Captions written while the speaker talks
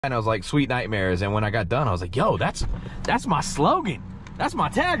And I was like, sweet nightmares. And when I got done, I was like, yo, that's my slogan. That's my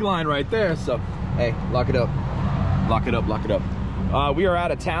tagline right there. So, hey, lock it up. Lock it up, lock it up. We are out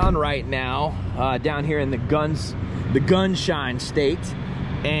of town right now, down here in the Gunshine State.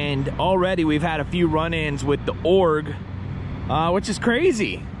 And already we've had a few run-ins with the org, which is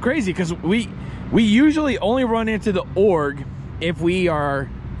crazy. Crazy, because we usually only run into the org if we are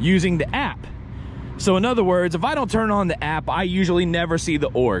using the app. So in other words, if I don't turn on the app, I usually never see the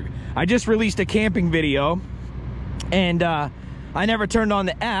org. I just released a camping video, and I never turned on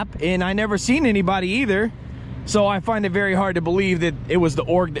the app, and I never seen anybody either. So I find it very hard to believe that it was the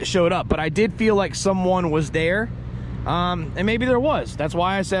org that showed up. But I did feel like someone was there, and maybe there was. That's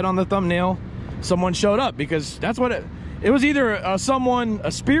why I said on the thumbnail, someone showed up, because that's what it was. Either a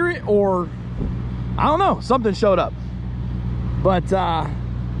spirit, or I don't know, something showed up. But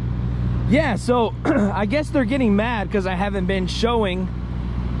yeah, so I guess they're getting mad because I haven't been showing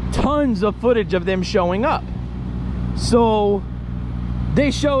tons of footage of them showing up. So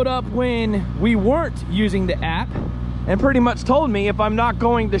they showed up when we weren't using the app, and pretty much told me if I'm not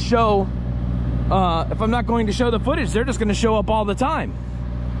going to show the footage, they're just going to show up all the time.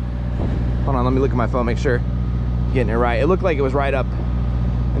 Hold on, let me look at my phone, make sure I'm getting it right. It looked like it was right up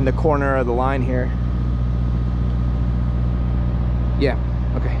in the corner of the line here. Yeah.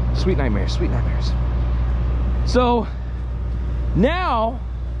 Okay, sweet nightmares, sweet nightmares. So now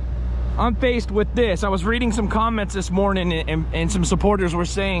I'm faced with this. I was reading some comments this morning, and some supporters were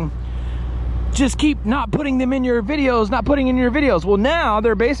saying, just keep not putting them in your videos, not putting in your videos. Well, now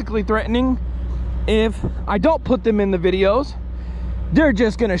they're basically threatening, if I don't put them in the videos, they're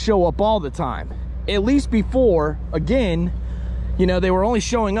just gonna show up all the time. At least before, again, you know, they were only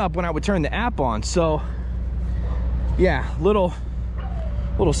showing up when I would turn the app on. So yeah, little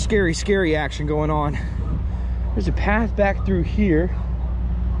scary action going on. There's a path back through here.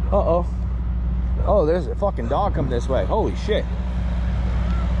 Uh-oh. Oh, there's a fucking dog coming this way. Holy shit.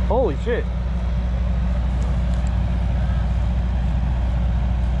 Holy shit.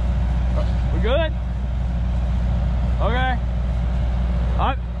 We good? Okay.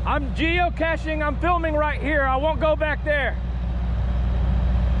 I'm geocaching. I'm filming right here. I won't go back there.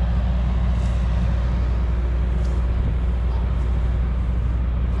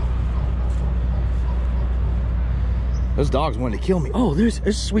 Those dogs wanted to kill me. Oh, there's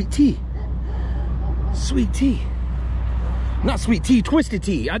sweet tea. Sweet tea. Not sweet tea, twisted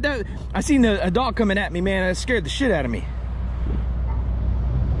tea. I seen a dog coming at me, man. It scared the shit out of me.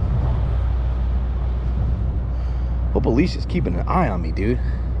 Hope Alicia's keeping an eye on me, dude.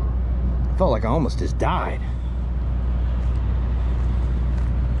 I felt like I almost just died.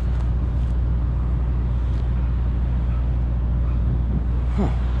 Huh.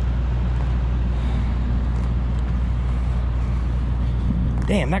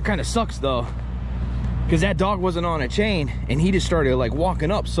 Damn, that kind of sucks though, because that dog wasn't on a chain and he just started like walking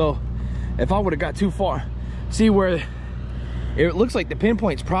up. So if I would have got too far, see where it looks like the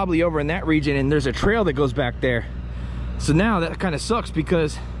pinpoint's probably over in that region, and there's a trail that goes back there. So now that kind of sucks,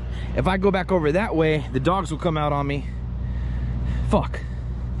 because if I go back over that way, the dogs will come out on me. Fuck.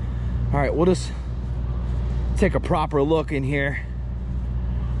 All right, we'll just take a proper look in here.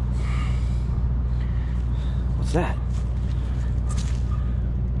 What's that?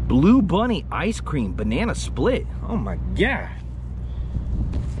 Blue Bunny ice cream banana split. Oh my god,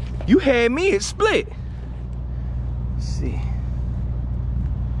 you had me at split. Let's see,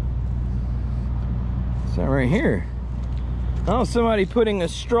 what's that right here? Oh, somebody putting a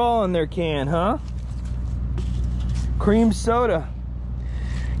straw in their can, huh? Cream soda.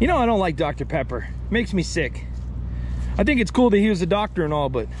 You know, I don't like Dr. Pepper. Makes me sick. I think it's cool that he was a doctor and all,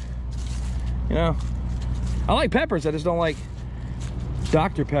 but you know, I like peppers. I just don't like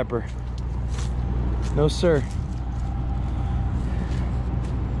Dr. Pepper. No sir.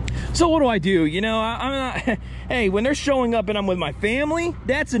 So what do I do? You know, I'm not hey, when they're showing up and I'm with my family,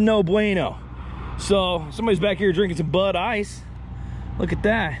 that's a no bueno. So somebody's back here drinking some Bud Ice. Look at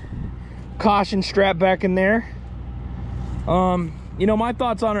that. Caution strap back in there. You know, my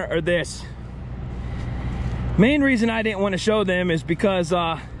thoughts on it are this. Main reason I didn't want to show them is because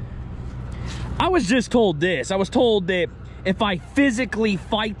I was just told this. I was told that if I physically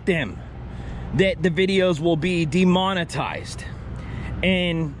fight them, that the videos will be demonetized.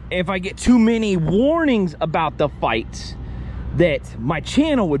 And if I get too many warnings about the fights, that my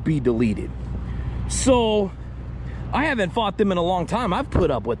channel would be deleted. So I haven't fought them in a long time. I've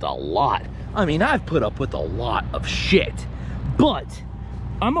put up with a lot. I mean, I've put up with a lot of shit. But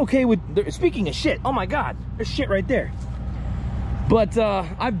I'm okay with, speaking of shit, oh my god, there's shit right there. But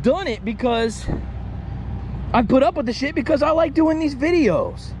I've done it because I put up with the shit because I like doing these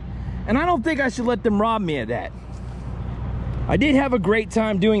videos. And I don't think I should let them rob me of that. I did have a great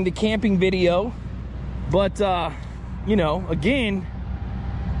time doing the camping video. But, you know, again,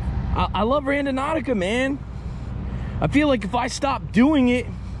 I love Randonautica, man. I feel like if I stop doing it,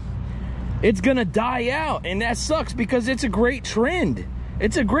 it's gonna die out. And that sucks because it's a great trend.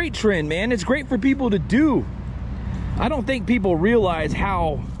 It's a great trend, man. It's great for people to do. I don't think people realize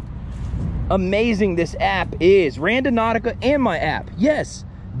how amazing this app is. Randonautica and my app. Yes,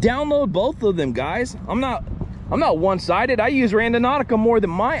 download both of them, guys. I'm not one-sided. I use Randonautica more than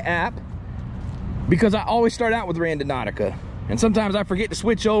my app because I always start out with Randonautica. And sometimes I forget to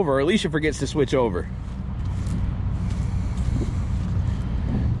switch over, or Alicia forgets to switch over.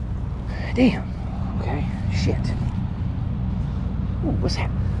 Damn. Okay, shit. Ooh, what's that?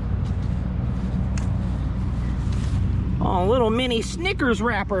 Oh, a little mini Snickers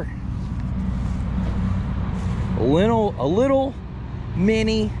wrapper. A little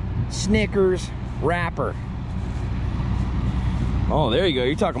mini Snickers wrapper. Oh, there you go.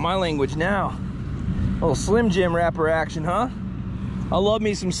 You're talking my language now. A little Slim Jim wrapper action, huh? I love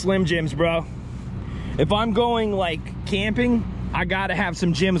me some Slim Jims, bro. If I'm going like camping, I gotta have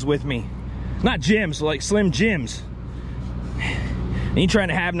some Jims with me. Not Jims, like Slim Jims. Ain't trying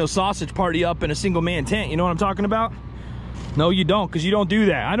to have no sausage party up in a single man tent. You know what I'm talking about? No, you don't, because you don't do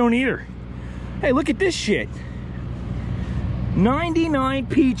that. I don't either. Hey, look at this shit. 99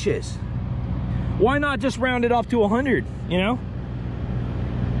 peaches. Why not just round it off to 100, you know?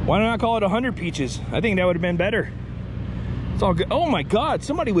 Why not call it 100 peaches? I think that would have been better. It's all good. Oh my God,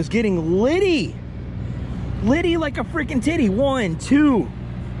 somebody was getting litty. Litty like a freaking titty. 1, 2,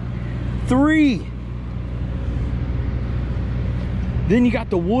 3. Then you got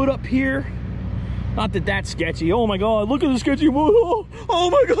the wood up here. Not that that's sketchy. Oh my God, look at the sketchy wood. Oh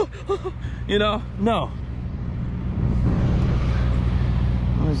my God. You know, no.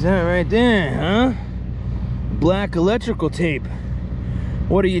 What's that right there, huh? Black electrical tape.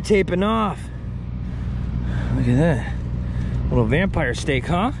 What are you taping off? Look at that. Little vampire steak,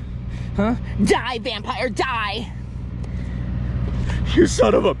 huh? Huh? Die, vampire, die! You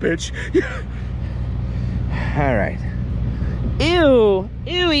son of a bitch. All right. Ew,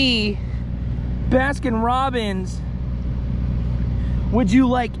 ewy. Baskin Robbins. Would you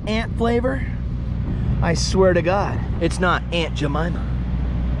like ant flavor? I swear to God, it's not Aunt Jemima.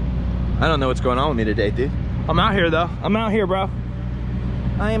 I don't know what's going on with me today, dude. I'm out here though. I'm out here, bro.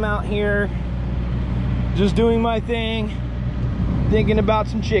 I am out here just doing my thing, thinking about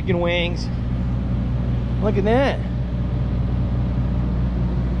some chicken wings. Look at that.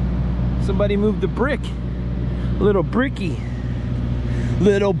 Somebody moved the brick. A little bricky.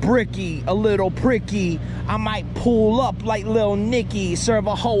 Little bricky, a little pricky. I might pull up like Lil Nicky, serve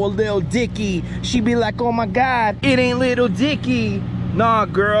a hoe a Lil Dicky. She be like, oh my God, it ain't Little Dicky. Nah,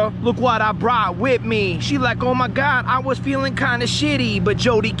 girl, look what I brought with me. She like, oh my God, I was feeling kinda shitty, but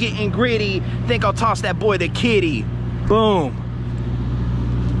Jody getting gritty. Think I'll toss that boy the kitty. Boom.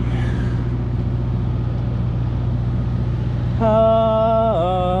 There's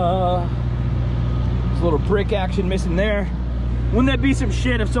a little brick action missing there. Wouldn't that be some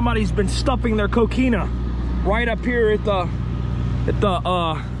shit if somebody's been stuffing their coquina right up here at the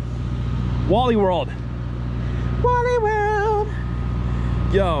Wally World. Wally World.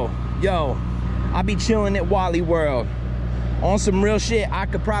 Yo, I be chilling at Wally World. On some real shit, I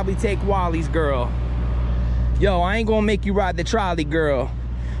could probably take Wally's girl. Yo, I ain't gonna make you ride the trolley, girl.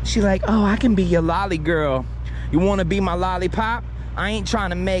 She like, oh, I can be your lolly girl. You wanna be my lollipop? I ain't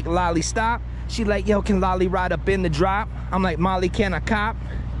trying to make lolly stop. She like, yo, can lolly ride up in the drop? I'm like, Molly, can I cop?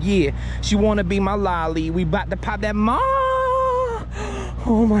 Yeah, she wanna be my lolly. We bout to pop that ma.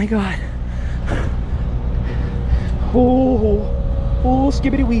 Oh my God. Oh,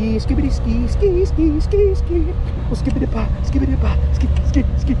 skibbity wee, skibbity ski, ski, ski, ski, ski. Oh, skibbity pa, ski, ski,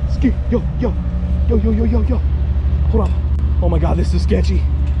 ski, ski. Yo. Hold on. Oh my God, this is sketchy.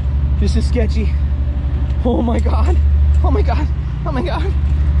 This is sketchy. Oh my God. Oh my God. Oh my God.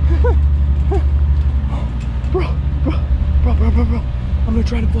 Bro. I'm not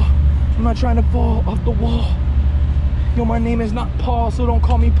trying to fall. I'm not trying to fall off the wall. Yo, my name is not Paul, so don't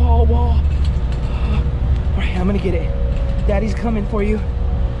call me Paul Wall. All right, I'm gonna get it. Daddy's coming for you.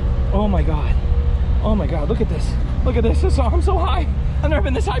 Oh my God. Oh my God, look at this. Look at this. I'm so high. I've never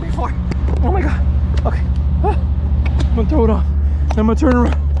been this high before. Oh my God. Okay. I'm gonna throw it off. I'm gonna turn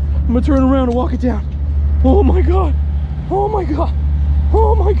around. I'm gonna turn around and walk it down. Oh my God. Oh my God.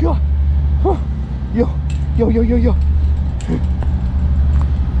 Oh my God. Huh. Yo.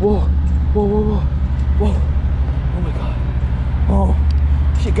 Whoa. Oh my God. Oh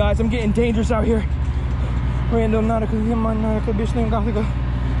shit, guys, I'm getting dangerous out here. Randonautica, Nautica, bitch named Gothica.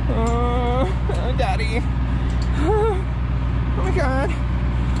 Daddy. Oh my god.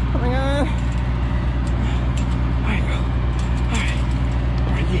 Oh my god. Alright, girl.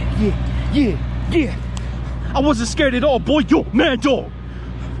 Alright, yeah. I wasn't scared at all, boy. Yo, man, dog.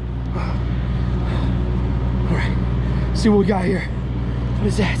 Alright, see what we got here. What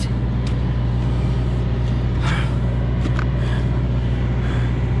is that?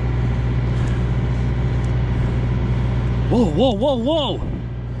 Whoa.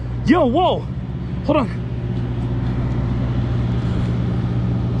 Yo, whoa. Hold on.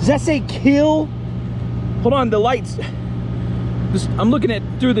 Does that say kill? Hold on, the lights. I'm looking at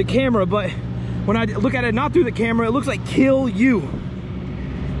through the camera, but when I look at it not through the camera, it looks like kill you.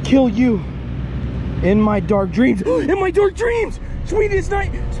 Kill you. In my dark dreams. In my dark dreams! Sweetest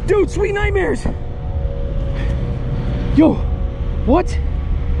night. Dude, sweet nightmares. Yo, what?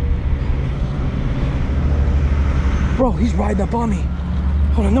 Bro, he's riding up on me.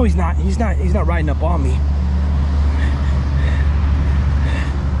 Hold on, no, he's not. He's not riding up on me.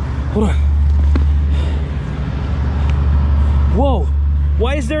 Hold on. Whoa,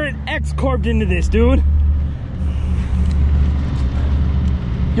 why is there an X carved into this, dude?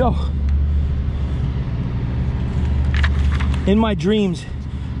 Yo. In my dreams.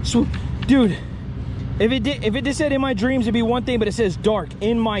 So, dude, if it just said in my dreams, it'd be one thing, but it says dark.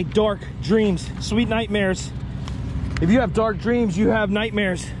 In my dark dreams. Sweet nightmares. If you have dark dreams, you have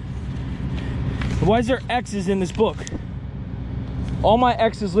nightmares. Why is there X's in this book? All my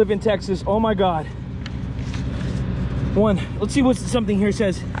exes live in Texas. Oh my God. Let's see what something here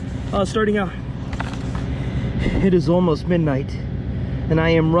says. Starting out. It is almost midnight, and I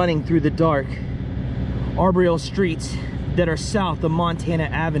am running through the dark, arboreal streets that are south of Montana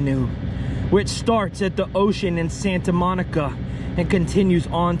Avenue, which starts at the ocean in Santa Monica and continues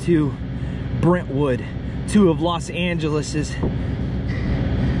on to Brentwood, two of Los Angeles's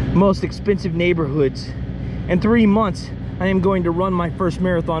most expensive neighborhoods. In 3 months, I am going to run my first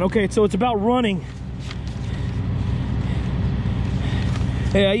marathon. Okay, so it's about running.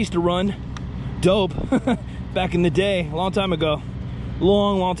 Hey, I used to run. Dope. Back in the day, a long time ago.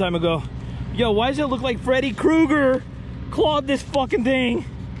 Long time ago. Yo, why does it look like Freddy Krueger clawed this fucking thing?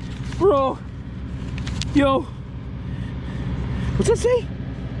 Bro. Yo. What's that say?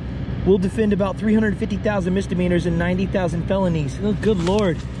 We'll defend about 350,000 misdemeanors and 90,000 felonies. Oh, good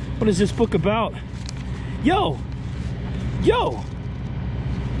Lord. What is this book about? Yo.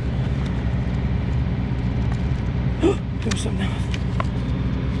 There's something else.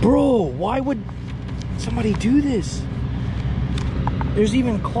 Bro, why would somebody do this? There's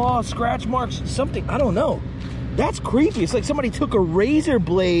even claw scratch marks, something, I don't know. That's creepy. It's like somebody took a razor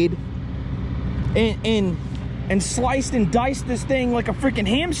blade and sliced and diced this thing like a freaking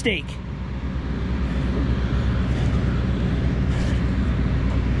ham steak.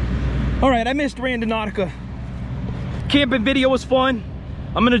 All right, I missed Randonautica. Camping video was fun.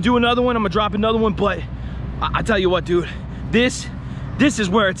 I'm gonna do another one. I'm gonna drop another one, but I tell you what, dude, this is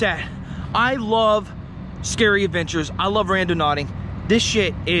where it's at. I love scary adventures. I love randonauting. This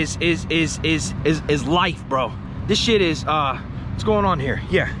shit is life, bro. This shit is what's going on here?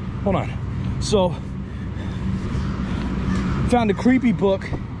 Yeah, hold on. So found a creepy book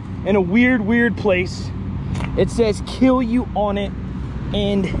in a weird place. It says kill you on it,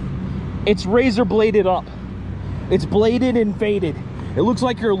 and it's razor bladed up. It's bladed and faded. It looks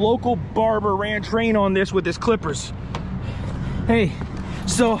like your local barber ran train on this with his clippers. Hey,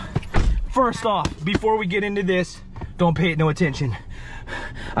 so first off, before we get into this, don't pay it no attention.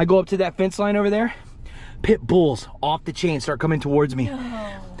 I go up to that fence line over there. Pit bulls off the chain start coming towards me.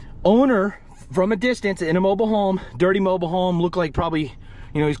 No. Owner from a distance in a mobile home, dirty mobile home, looked like probably,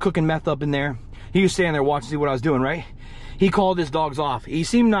 you know, he's cooking meth up in there. He was standing there watching, see what I was doing, right? He called his dogs off. He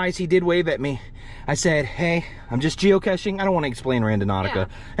seemed nice. He did wave at me. I said, hey, I'm just geocaching. I don't want to explain Randonautica. Yeah.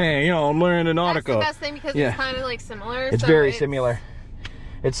 Hey, you know, I'm Randonautica. That's the best thing because it's kind of like similar. It's very similar.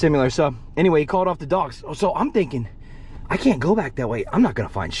 It's similar. So anyway, he called off the dogs. So I'm thinking, I can't go back that way. I'm not going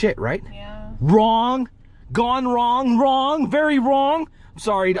to find shit, right? Yeah. Wrong. Gone wrong. Very wrong. I'm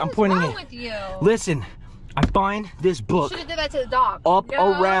sorry. I'm pointing it. What's wrong with you? Listen, I find this book. You should have did that to the dog. Up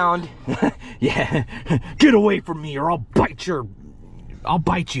around. Yeah. Get away from me or I'll bite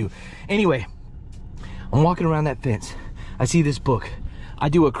you. Anyway, I'm walking around that fence. I see this book. I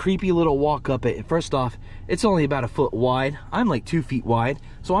do a creepy little walk up it. First off, it's only about 1 foot wide. I'm like 2 feet wide,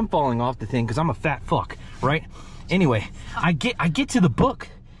 so I'm falling off the thing because I'm a fat fuck, right? Anyway, I get to the book.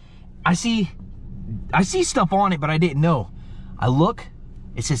 I see stuff on it, but I didn't know. I look,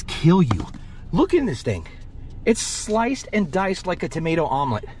 it says kill you. Look in this thing. It's sliced and diced like a tomato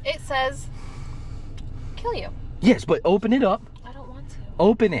omelet. It says kill you. Yes, but open it up. I don't want to.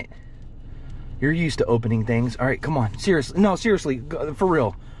 Open it. You're used to opening things. All right, come on. Seriously. No, seriously. For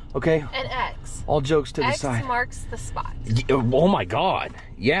real. Okay? An X. All jokes to the side. X marks the spot. Oh my God.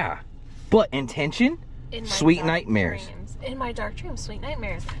 Yeah. But intention? Sweet nightmares. Dreams. In my dark dreams, sweet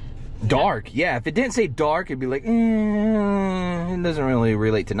nightmares. Dark. Yeah. If it didn't say dark, it'd be like, it doesn't really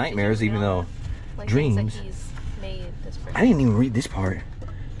relate to nightmares, even though like dreams. Like he's made this I didn't even read this part.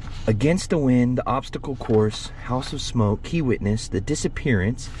 Against the wind, the obstacle course, house of smoke, key witness, the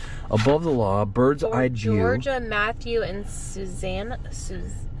disappearance, above the law, bird's eye view. Georgia, Matthew, and Susanna.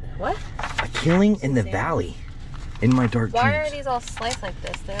 What? A killing in the valley. In my dark dreams. Why are these all sliced like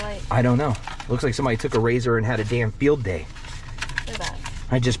this? They're like... I don't know. Looks like somebody took a razor and had a damn field day. Look at that.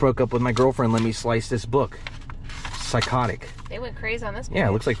 I just broke up with my girlfriend. Let me slice this book. Psychotic. They went crazy on this page. Yeah,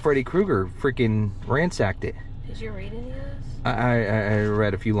 it looks like Freddy Krueger freaking ransacked it. Did you read any of this? I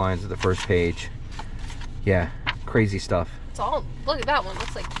read a few lines of the first page. Yeah, crazy stuff. It's all... Look at that one.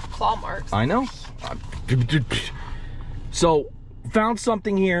 Looks like claw marks. I know. So, found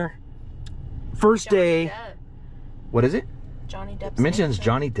something here. First day. Depp. What is it? Johnny Depp. It mentions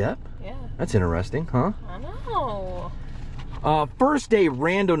Johnny Depp? Yeah. That's interesting, huh? I know. First day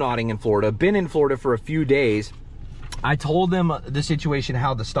randonauting in Florida. Been in Florida for a few days. I told them the situation,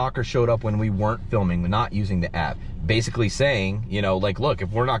 how the stalker showed up when we weren't filming, not using the app. Basically saying, you know, like, look,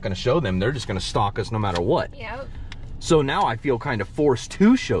 if we're not going to show them, they're just going to stalk us no matter what. Yeah. So now I feel kind of forced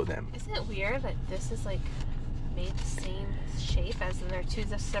to show them. Isn't it weird that this is like made the same shape as in their two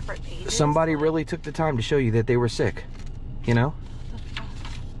separate pages? Somebody really took the time to show you that they were sick, you know?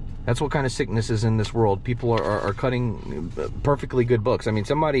 That's what kind of sickness is in this world. People are cutting perfectly good books. I mean,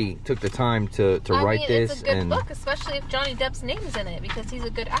 somebody took the time to write this. It's a good book, especially if Johnny Depp's name's in it, because he's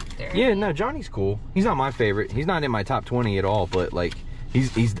a good actor. Yeah, no, Johnny's cool. He's not my favorite. He's not in my top 20 at all, but like,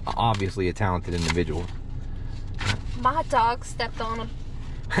 he's obviously a talented individual. My dog stepped on a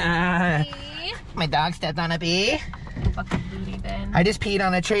bee. My dog stepped on a bee. Fucking booty, Ben. I just peed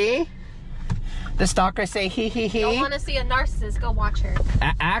on a tree. The stalker say hee hee hee. Don't want to see a narcissist? Go watch her.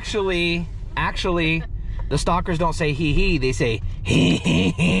 Actually, the stalkers don't say hee hee. They say hee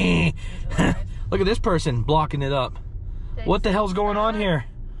hee hee. Look at this person blocking it up. What the hell's going on here?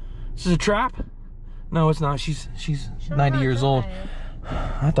 This is a trap? No, it's not. She's 90 years old.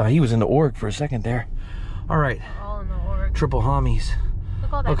 I thought he was in the org for a second there. All right. All in the org. Triple homies.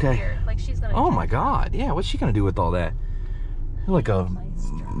 Look all that beard. Like she's gonna. Oh my God! Yeah, what's she gonna do with all that? Like a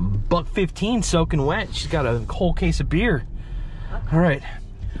 $1.15 soaking wet. She's got a whole case of beer. All right,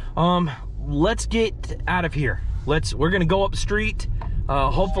 let's get out of here. We're gonna go up the street.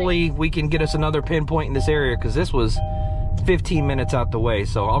 Hopefully we can get us another pinpoint in this area, because this was 15 minutes out the way.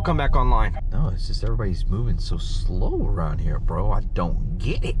 So I'll come back online. No, it's just everybody's moving so slow around here, bro. I don't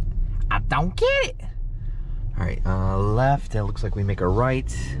get it. I don't get it. All right, left. It looks like we make a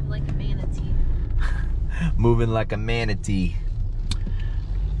right. Like a manatee. Moving like a manatee.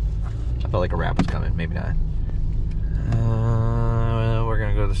 I felt like a rap was coming. Maybe not. We're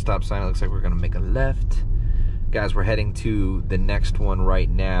gonna go to the stop sign. It looks like we're gonna make a left. Guys, we're heading to the next one right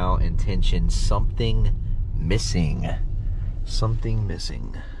now. Intention, something missing. Something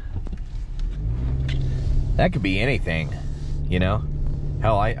missing. That could be anything, you know?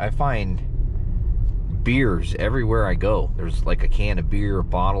 Hell, I find beers everywhere I go. There's like a can of beer, a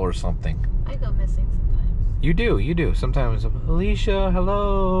bottle or something. I go missing sometimes. You do. Sometimes, Alicia,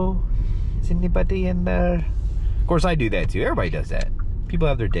 hello. Is anybody in there? Of course, I do that too. Everybody does that. People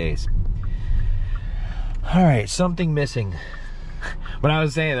have their days. All right, something missing. But I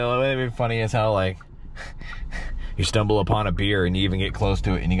was saying though, it'd be funny as how like you stumble upon a beer and you even get close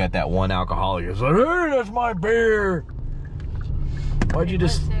to it and you got that one alcoholic. It's like, hey, that's my beer. Why'd you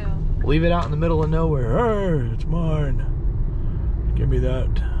just leave it out in the middle of nowhere? Hey, it's mine. Give me that.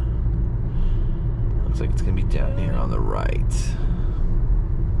 Looks like it's gonna be down here on the right.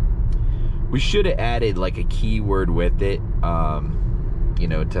 We should have added like a keyword with it, you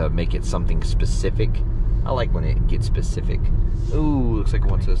know, to make it something specific. I like when it gets specific. Ooh, looks like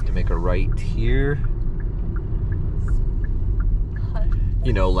it wants us to make a right here.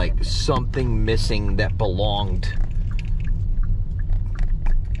 You know, like something missing that belonged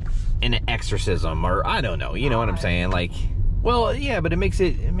in an exorcism, or I don't know. You know what I'm saying? Like, well, yeah, but it makes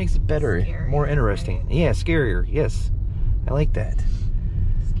it better, scary, more interesting. Right? Yeah, scarier. Yes, I like that.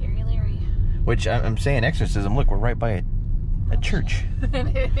 Scary Larry. Which I'm saying exorcism. Look, we're right by a church. I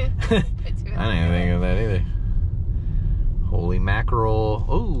didn't even think of that either. Holy mackerel!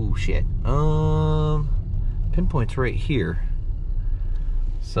 Oh shit. Pinpoint's right here.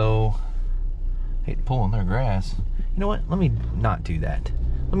 So, I hate to pull in their grass. You know what? Let me not do that.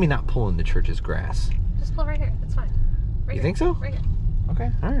 Let me not pull in the church's grass. Just pull right here. It's fine. Right You here. think so? Right here.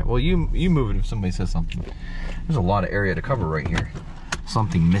 Okay, all right. Well, you move it if somebody says something. There's a lot of area to cover right here.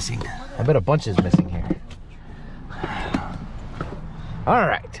 Something missing. I bet a bunch is missing here. All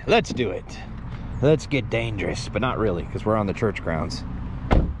right, let's do it. Let's get dangerous, but not really, because we're on the church grounds.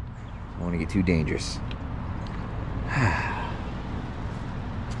 I don't want to get too dangerous.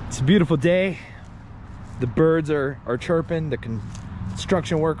 It's a beautiful day. The birds are chirping. The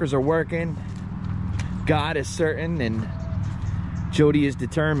construction workers are working. God is certain, and Jody is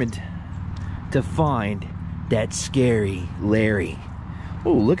determined to find that scary Larry.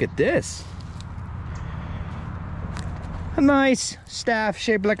 Oh, look at this. A nice staff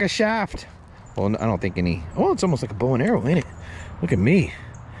shaped like a shaft. Well, I don't think any. Oh, it's almost like a bow and arrow, ain't it? Look at me.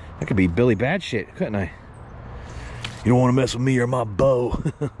 I could be Billy Bad shit, couldn't I? You don't want to mess with me or my bow.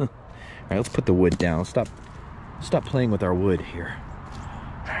 All right, let's put the wood down. Stop playing with our wood here.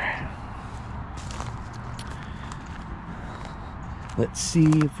 Let's see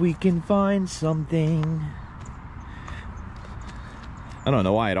if we can find something. I don't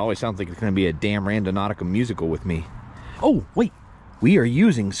know why it always sounds like it's going to be a damn Randonautica musical with me. Oh, wait. We are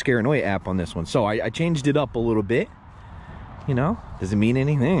using Scaranoia app on this one. So I changed it up a little bit. You know, does it mean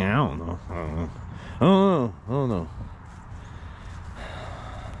anything? I don't know. I don't know.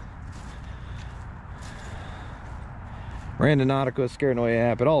 Randonautica,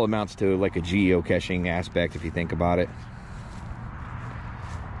 Scaranoia app, it all amounts to like a geocaching aspect if you think about it.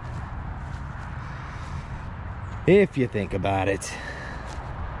 If you think about it.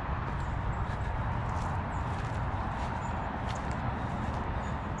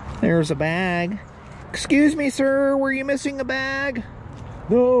 There's a bag. Excuse me, sir, were you missing a bag?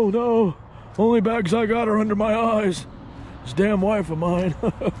 No. Only bags I got are under my eyes. This damn wife of mine.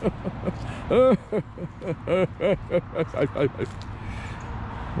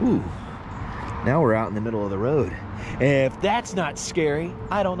 Ooh. Now we're out in the middle of the road. If that's not scary,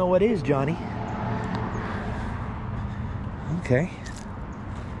 I don't know what is, Johnny. Okay.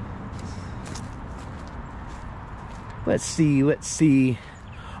 Let's see.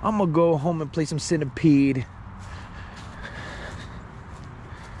 I'm gonna go home and play some Centipede.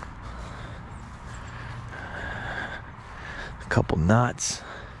 A couple knots.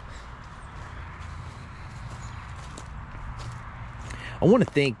 I want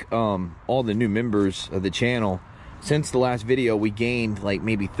to thank all the new members of the channel. Since the last video, we gained like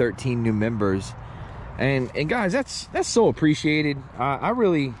maybe 13 new members. And guys, that's so appreciated.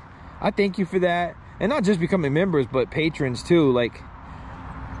 I thank you for that. And not just becoming members, but patrons too. Like,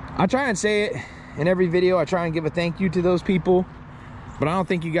 I try and say it in every video. I try and give a thank you to those people, but I don't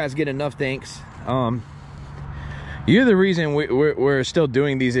think you guys get enough thanks. You're the reason we're still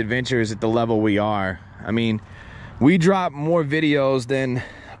doing these adventures at the level we are. I mean, we drop more videos than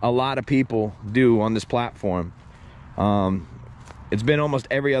a lot of people do on this platform. It's been almost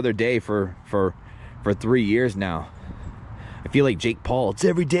every other day for 3 years now. I feel like Jake Paul. It's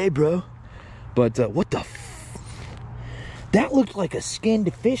every day, bro. But what the that looked like a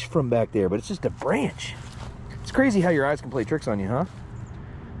skinned fish from back there, but it's just a branch. It's crazy how your eyes can play tricks on you, huh?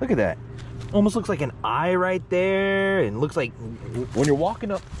 Look at that. Almost looks like an eye right there, and looks like when you're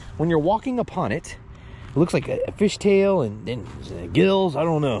walking upon it, it looks like a fish tail and gills. I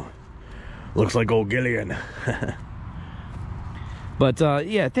don't know. Looks like old Gillian. But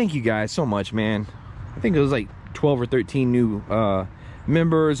yeah, thank you guys so much, man. I think it was like 12 or 13 new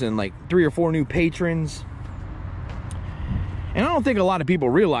members and like 3 or 4 new patrons. And I don't think a lot of people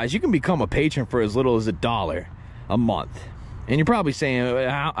realize you can become a patron for as little as $1 a month. And you're probably saying,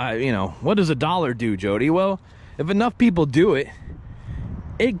 you know, what does $1 do, Jody? Well, if enough people do it,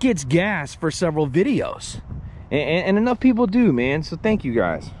 it gets gas for several videos. And enough people do, man. So thank you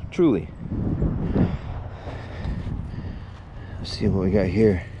guys, truly. Let's see what we got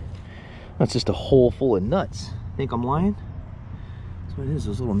here. That's just a hole full of nuts. Think I'm lying? That's what it is,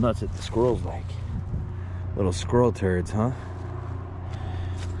 those little nuts that the squirrels like. Little squirrel turds, huh?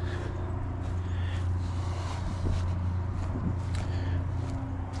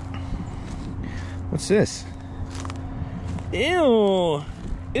 What's this? Ew!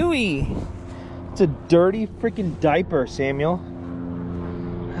 Ooey! It's a dirty freaking diaper, Samuel.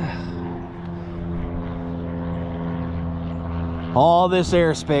 All this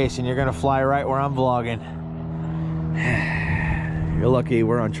airspace and you're gonna fly right where I'm vlogging. You're lucky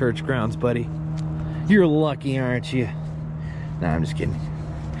we're on church grounds, buddy. You're lucky, aren't you? Nah, I'm just kidding.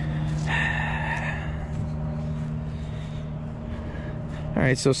 All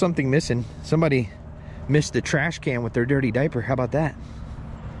right, so something missing. Somebody missed the trash can with their dirty diaper. How about that?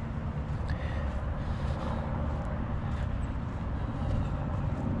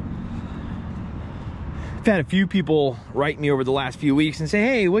 I've had a few people write me over the last few weeks and say,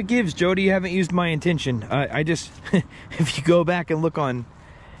 hey, what gives, Jody? You haven't used my intention. I just, if you go back and look on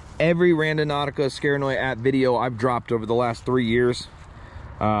every Randonautica Scarannoy app video I've dropped over the last 3 years,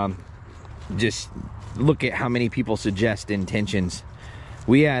 just look at how many people suggest intentions.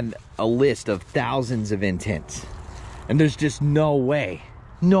 We had a list of thousands of intents, and there's just no way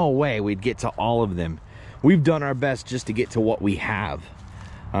we'd get to all of them. We've done our best just to get to what we have.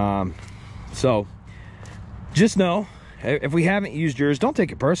 So just know, if we haven't used yours, don't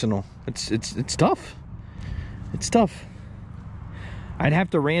take it personal. It's tough. It's tough. I'd have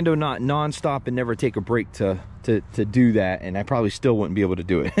to rando not non-stop and never take a break to do that, and I probably still wouldn't be able to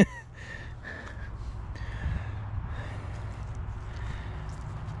do it.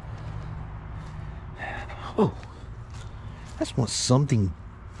 Oh, I just want something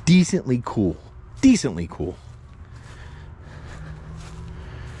decently cool. Decently cool.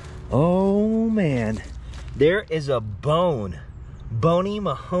 Oh man, there is a bone. Boney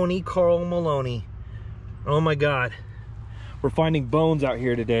Mahoney Carl Maloney. Oh my God. We're finding bones out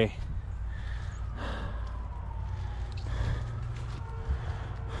here today.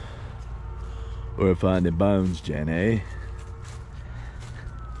 We're finding bones, Jenny.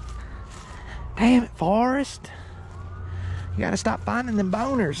 Damn it, Forrest. You gotta stop finding them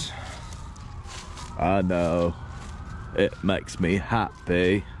boners. I know. It makes me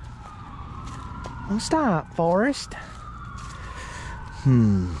happy. Well, stop, Forrest.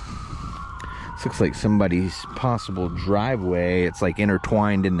 This looks like somebody's possible driveway. It's like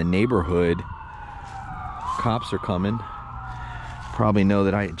intertwined in the neighborhood. Cops are coming. Probably know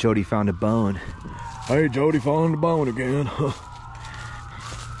that Jody found a bone. Hey, Jody found a bone again.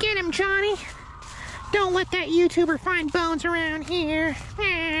 Get him, Johnny. Don't let that YouTuber find bones around here.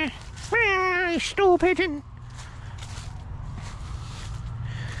 Stool pigeon.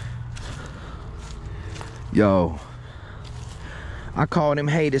 Yo, I call them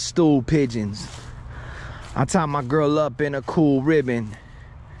hater stool pigeons. I tie my girl up in a cool ribbon.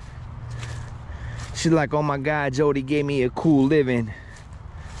 She's like, oh my God, Jody gave me a cool living.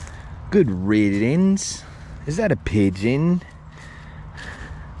 Good riddance. Is that a pigeon?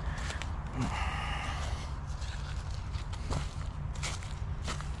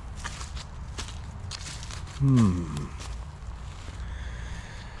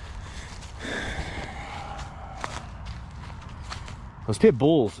 Those pit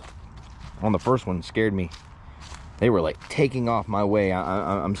bulls on the first one scared me. They were like taking off my way.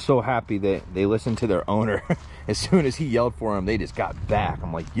 I'm so happy that they listened to their owner. As soon as he yelled for them, they just got back.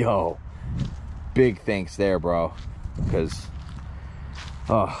 I'm like, yo, big thanks there, bro. Because,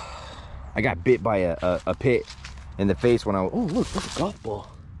 oh, I got bit by a pit in the face when I, oh, look, there's a golf ball.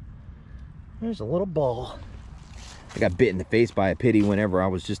 There's a little ball. I got bit in the face by a pitty whenever I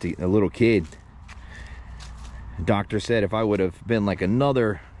was just a little kid. The doctor said if I would have been like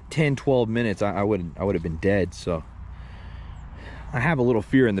another 10-12 minutes, I would have been dead. So I have a little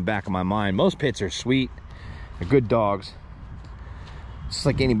fear in the back of my mind. Most pits are sweet, they're good dogs, just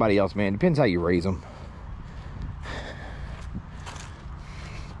like anybody else, man. Depends how you raise them.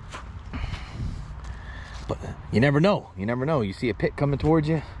 But you never know. You never know. You see a pit coming towards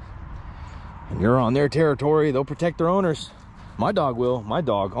you and you're on their territory, they'll protect their owners. My dog will. My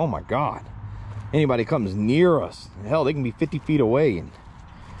dog, oh my God. Anybody comes near us, hell, they can be 50 feet away, and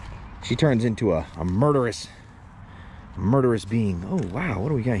she turns into a murderous being. Oh wow, what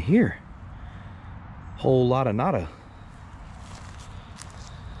do we got here? Whole lot of nada.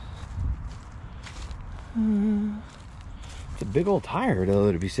 It's a big old tire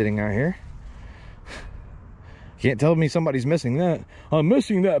though to be sitting out here. Can't tell me somebody's missing that. I'm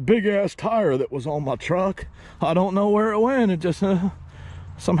missing that big ass tire that was on my truck. I don't know where it went. It just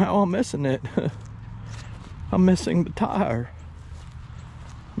somehow I'm missing it. I'm missing the tire.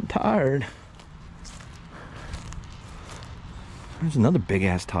 I'm tired. There's another big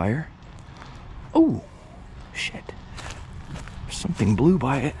ass tire. Oh, shit. There's something blue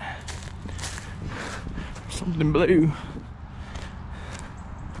by it. Something blue.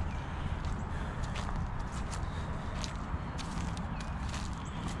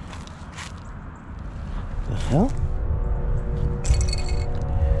 The hell?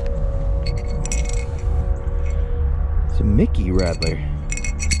 It's a Mickey Rattler.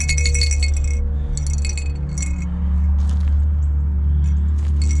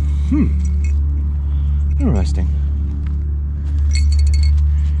 Interesting.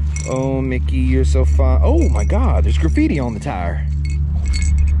 Oh, Mickey, you're so fun. Oh my God, there's graffiti on the tire.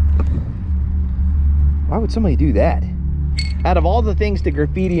 Why would somebody do that? Out of all the things to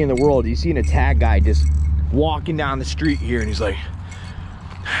graffiti in the world, you see a tag guy just walking down the street here and he's like,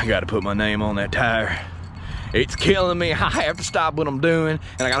 I gotta put my name on that tire. It's killing me. I have to stop what I'm doing,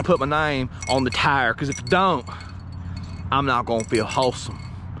 and I gotta put my name on the tire, because if I don't, I'm not gonna feel wholesome.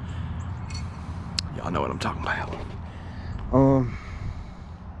 Y'all know what I'm talking about.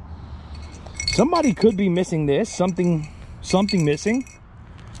 Somebody could be missing this. Something missing.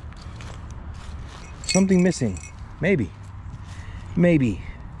 Something missing. Maybe,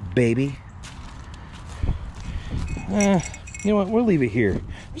 baby. You know what? We'll leave it here.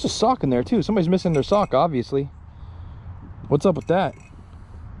 There's a sock in there too. Somebody's missing their sock, obviously. What's up with that?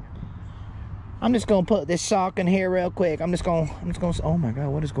 I'm just gonna put this sock in here real quick. I'm just gonna, oh my God,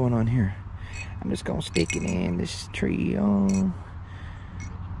 what is going on here? I'm just gonna stick it in this tree. Oh.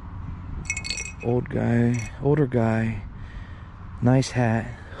 Older guy, nice hat,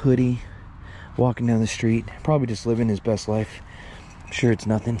 hoodie, walking down the street, probably just living his best life. I'm sure it's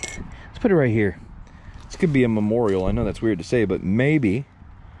nothing. Let's put it right here. This could be a memorial. I know that's weird to say, but maybe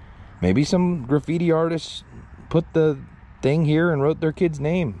some graffiti artists put the thing here and wrote their kid's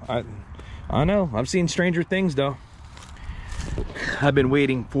name. I know. I've seen stranger things though. I've been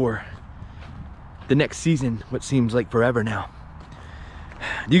waiting for the next season, what seems like forever now.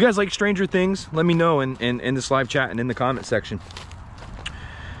 Do you guys like Stranger Things? Let me know in this live chat and in the comment section.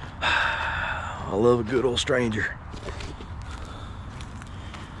 I love a good old stranger.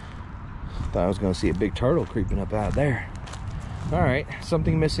 Thought I was gonna see a big turtle creeping up out of there. All right,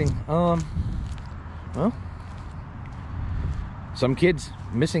 something missing. Well, some kid's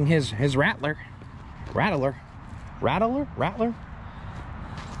missing his rattler.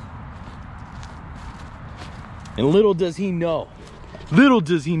 And little does he know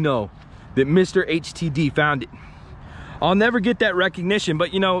that Mr. HTD found it. I'll never get that recognition,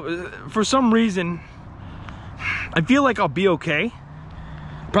 but you know, for some reason, I feel like I'll be okay.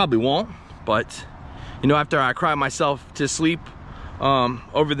 Probably won't, but you know, after I cry myself to sleep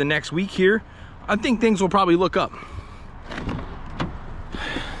over the next week here, I think things will probably look up.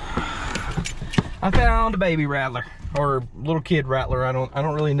 I found a baby rattler, or little kid rattler. I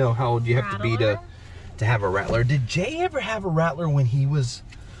don't really know how old you have to be to have a rattler. Did Jay ever have a rattler when he was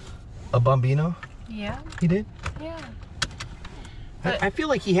a bambino? Yeah. He did? Yeah. I feel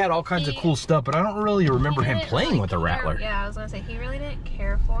like he had all kinds of cool stuff, but I don't really remember him playing with a rattler. Yeah, I was gonna say, he really didn't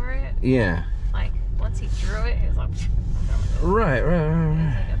care for it. Yeah. Like, once he drew it, he was like, Right. It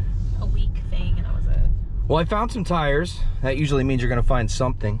was like a week thing, and that was it. Well, I found some tires. That usually means you're gonna find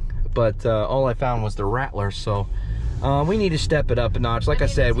something, but all I found was the rattler, so we need to step it up a notch. Like I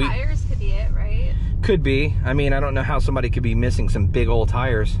said, the tires could be it, right? Could be. I mean, I don't know how somebody could be missing some big old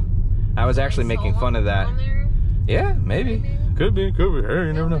tires. I was actually making fun of that. Yeah, maybe. Could be. Hey,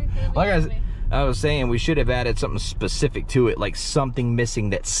 you never know. Like I was saying, we should have added something specific to it, like something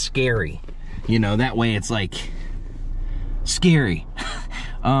missing that's scary. You know, that way it's like scary.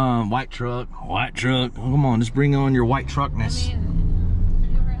 White truck. Come on, just bring on your white truckness. I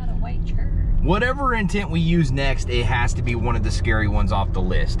mean, you ever had a white shirt? Whatever intent we use next, it has to be one of the scary ones off the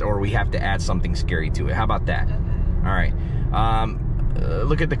list, or we have to add something scary to it. How about that? Okay. All right.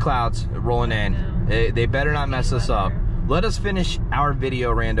 Look at the clouds rolling in. They better not mess us up. Let us finish our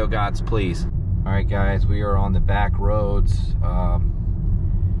video, Rando Gods, please. All right, guys, we are on the back roads.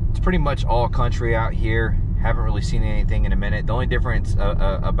 It's pretty much all country out here. Haven't really seen anything in a minute. The only difference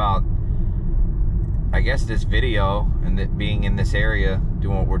about, I guess, this video and that being in this area,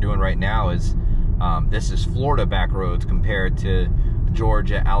 doing what we're doing right now, is this is Florida back roads compared to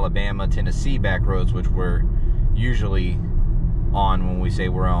Georgia, Alabama, Tennessee back roads, which we're usually on when we say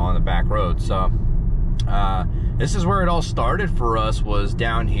we're on the back road. So this is where it all started for us, was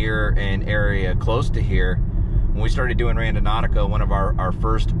down here in area close to here. When we started doing Randonautica, one of our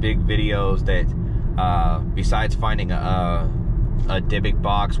first big videos that, besides finding a Dybbuk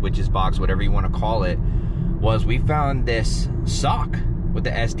box, witch's box, whatever you want to call it, was we found this sock with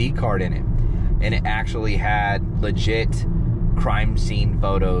the SD card in it. And it actually had legit crime scene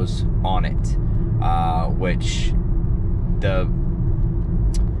photos on it, which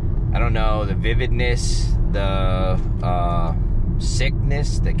I don't know, the vividness, the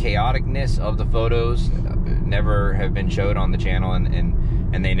sickness, the chaoticness of the photos never have been showed on the channel,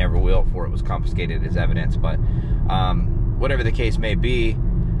 and they never will, for it was confiscated as evidence. But whatever the case may be,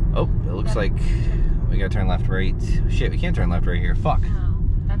 oh, it looks like we gotta turn left, right. Shit, we can't turn left, right here. Fuck. No,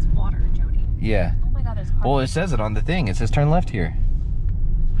 that's water, Jody. Yeah. Oh my God, there's cars. Well, it says it on the thing. It says turn left here.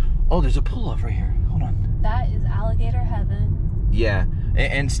 Oh, there's a pull-off right here. Hold on. That is alligator heaven. Yeah.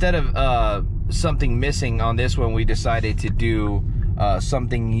 Instead of something missing on this one, we decided to do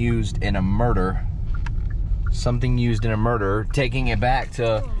something used in a murder. Something used in a murder, taking it back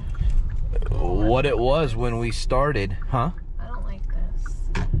to what it was when we started. Huh? I don't like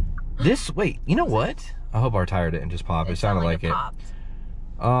this. Wait, you know what? I hope our tire didn't just pop. It sounded like it. Popped.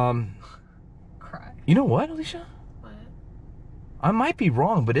 Cry. You know what, Alicia? What? I might be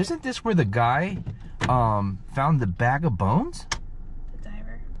wrong, but isn't this where the guy found the bag of bones? The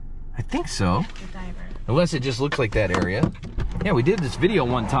diver. I think so. The diver. Unless it just looks like that area. Yeah, we did this video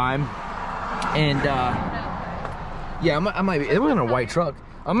one time, and yeah, I might be. It was in a white truck.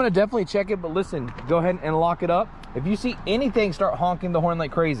 I'm gonna definitely check it, but listen, go ahead and lock it up. If you see anything, start honking the horn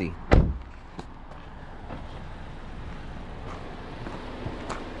like crazy.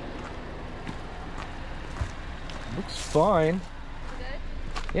 Looks fine.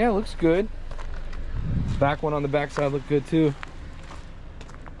 Good? Yeah, it looks good. Back one on the back side looked good too.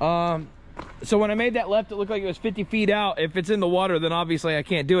 So when I made that left, it looked like it was 50 feet out. If it's in the water, then obviously I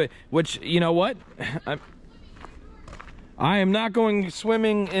can't do it. Which, you know what? I am not going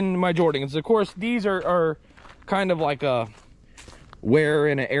swimming in my Jordans. Of course, these are kind of like a wear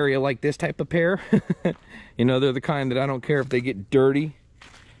in an area like this type of pair. You know, they're the kind that I don't care if they get dirty.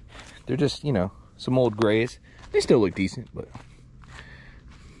 They're just, you know, some old grays. They still look decent, but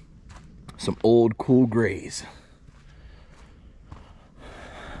some old cool grays.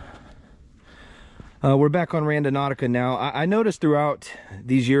 We're back on Randonautica now. I noticed throughout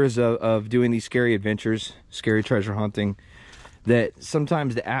these years of doing these scary adventures, scary treasure hunting, that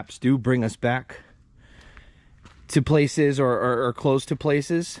sometimes the apps do bring us back to places or close to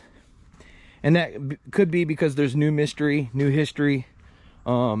places. And that could be because there's new mystery, new history.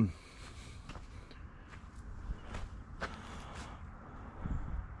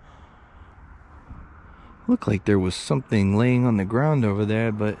 Looked like there was something laying on the ground over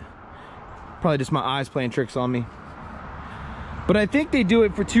there, but probably just my eyes playing tricks on me. But I think they do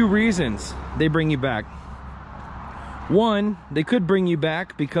it for two reasons. They bring you back. One, they could bring you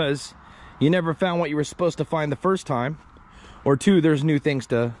back because you never found what you were supposed to find the first time. Or two, there's new things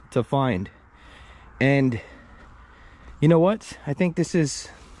to find. And you know what? I think this is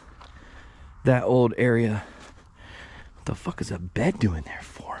that old area. What the fuck is a bed doing there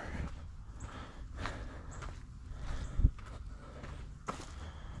for?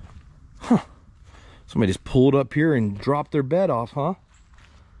 Huh. Somebody just pulled up here and dropped their bed off, huh?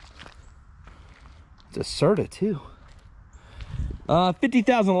 It's a Serta too.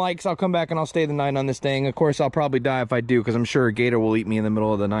 50,000 likes, I'll come back and I'll stay the night on this thing. Of course, I'll probably die if I do, because I'm sure a gator will eat me in the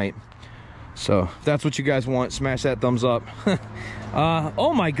middle of the night. So, if that's what you guys want, smash that thumbs up.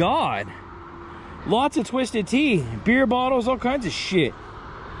 Oh my god. Lots of twisted tea. Beer bottles, all kinds of shit.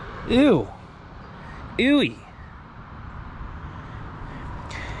 Ew. Ewy.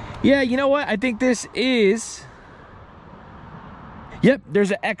 Yeah, you know what? I think this is... Yep,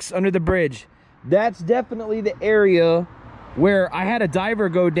 there's an X under the bridge. That's definitely the area where I had a diver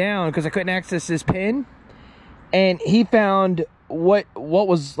go down because I couldn't access this pin. And he found what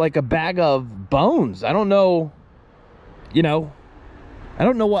was like a bag of bones. I don't know, you know, I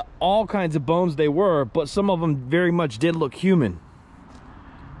don't know what all kinds of bones they were, but some of them very much did look human.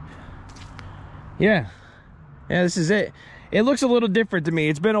 Yeah, this is it. It looks a little different to me.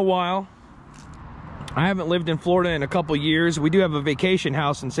 It's been a while. I haven't lived in Florida in a couple years. We do have a vacation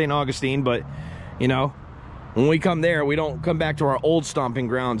house in St. Augustine, but you know, when we come there, we don't come back to our old stomping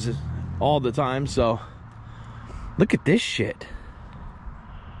grounds all the time. So look at this shit.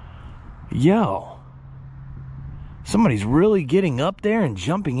 Yo, somebody's really getting up there and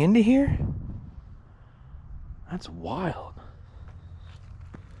jumping into here? That's wild.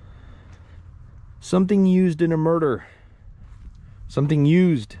 Something used in a murder. Something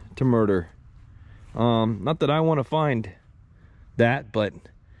used to murder. Not that I want to find that, but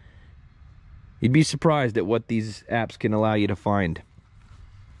you'd be surprised at what these apps can allow you to find.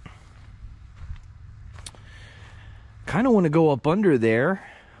 Kind of want to go up under there,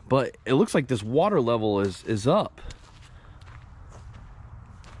 but it looks like this water level is up.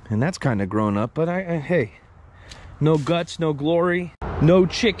 And that's kind of grown up, but hey, no guts, no glory, no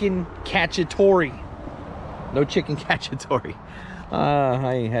chicken cacciatore. No chicken cacciatore.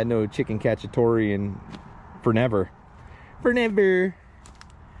 I ain't had no chicken cacciatore in forever. Forever,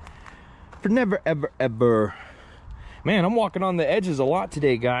 ever, ever. Man, I'm walking on the edges a lot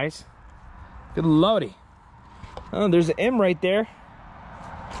today, guys. Good lordy. Oh, there's an M right there.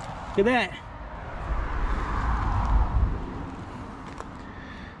 Look at that.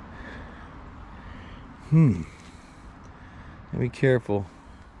 Be careful.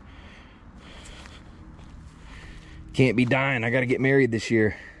 Can't be dying. I gotta get married this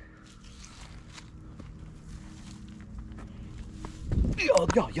year.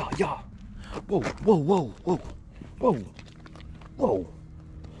 Yeah. Whoa.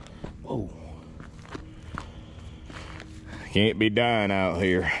 Can't be dying out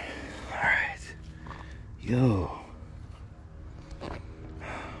here. All right. go.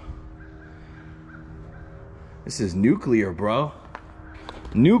 This is nuclear, bro.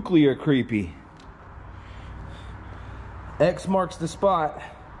 Nuclear creepy. X marks the spot.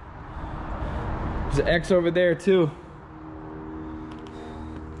 There's an X over there too.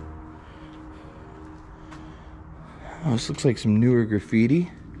 Oh, this looks like some newer graffiti.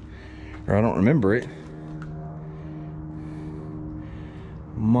 Or I don't remember it.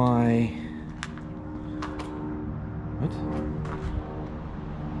 What?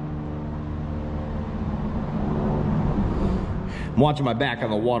 I'm watching my back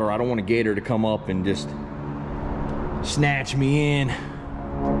on the water. I don't want a gator to come up and just snatch me in.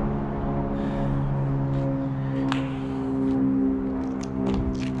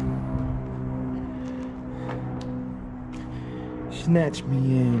 Snatch me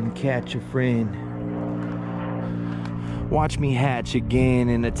in, catch a friend. Watch me hatch again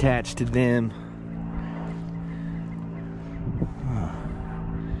and attach to them.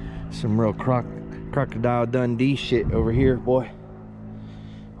 Some real Crocodile Dundee shit over here, boy.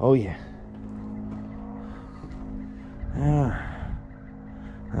 Oh yeah.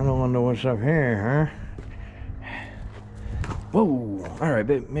 I don't want to know what's up here, huh? Whoa. All right,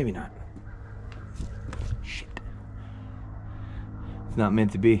 but maybe not. Shit. It's not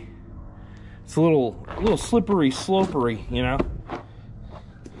meant to be. It's a little slippery, slopery, you know?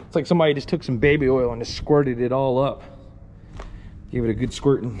 It's like somebody just took some baby oil and just squirted it all up. Gave it a good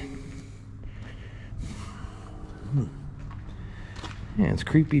squirting. Yeah, it's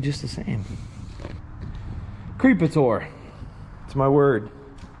creepy just the same. Creepator. It's my word.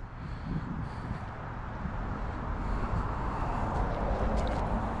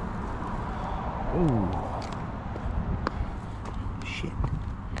 Ooh. Shit.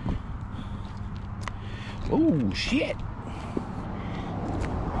 Oh, shit.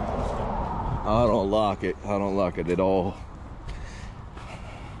 I don't like it. I don't like it at all.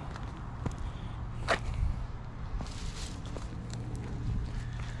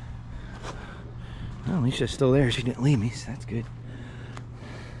 Well, at least she's still there. She didn't leave me, so that's good.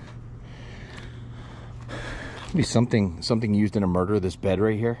 Maybe something used in a murder. This bed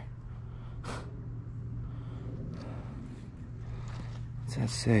right here. What's that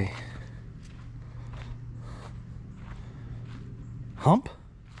say? Hump?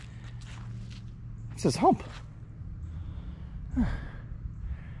 It says hump.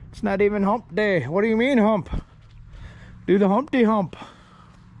 It's not even hump day. What do you mean hump? Do the Humpty Hump.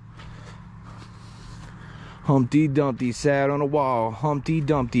 Humpty Dumpty sat on a wall. Humpty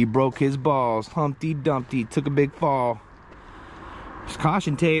Dumpty broke his balls. Humpty Dumpty took a big fall. There's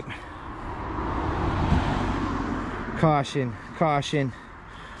caution tape. Caution, caution.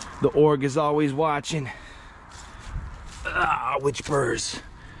 The org is always watching. Ah, witch burrs.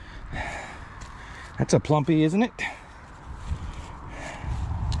 That's a plumpy, isn't it?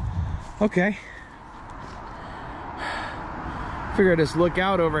 Okay. Figure I'd just look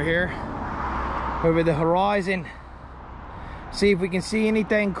out over here. Over the horizon. See if we can see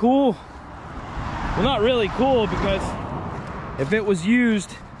anything cool. Well, not really cool, because if it was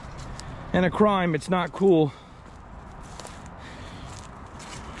used in a crime, it's not cool.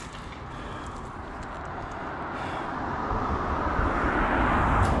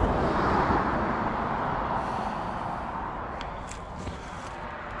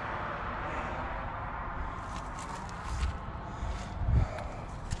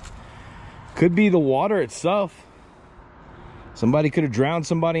 Could be the water itself. Somebody could have drowned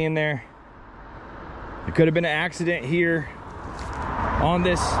somebody in there. It could have been an accident here on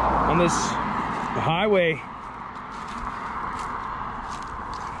this highway.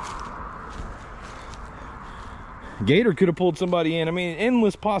 Gator could have pulled somebody in. I mean,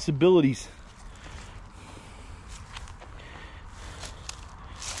 endless possibilities.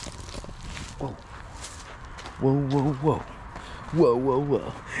 Whoa. Whoa, whoa, whoa. Whoa, whoa,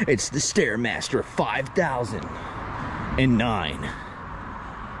 whoa. It's the Stairmaster 5009.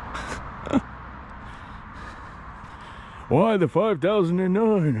 Why the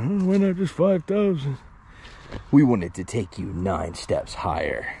 5009, huh? Why not just 5,000? We wanted to take you 9 steps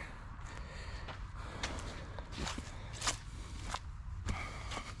higher.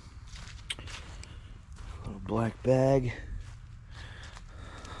 Little black bag.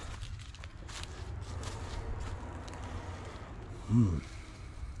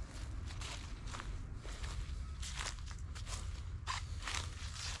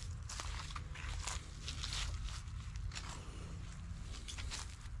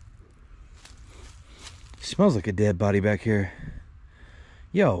 Smells like a dead body back here.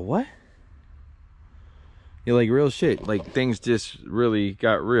 Yo, what? Yeah, like real shit. Like things just really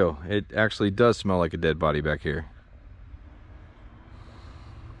got real. It actually does smell like a dead body back here.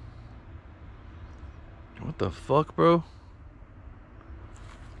 What the fuck, bro?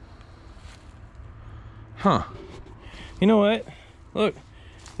 Huh. You know what? Look,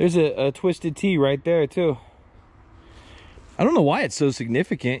 there's a twisted T right there too. I don't know why it's so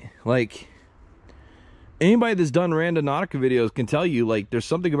significant. Like, anybody that's done Randonautica videos can tell you, like, there's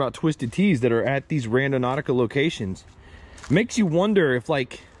something about twisted T's that are at these Randonautica locations. Makes you wonder if,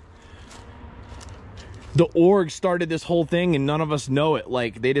 like, the org started this whole thing and none of us know it.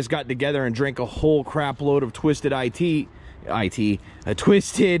 Like, they just got together and drank a whole crap load of twisted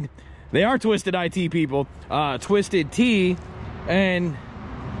twisted, they are twisted IT people, twisted T, and,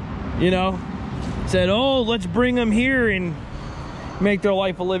 you know, said, oh, let's bring them here and make their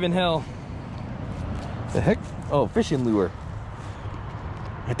life a living hell. The heck? Oh, fishing lure.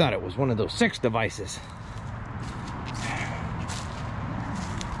 I thought it was one of those sex devices.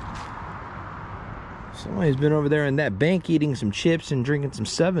 Somebody's been over there in that bank eating some chips and drinking some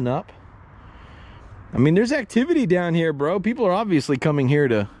 7-Up. I mean, there's activity down here, bro. People are obviously coming here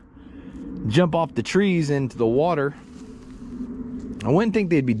to jump off the trees into the water. I wouldn't think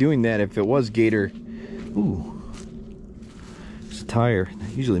they'd be doing that if it was gator. Ooh. It's a tire.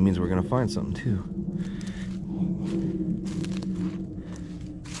 That usually means we're gonna find something too.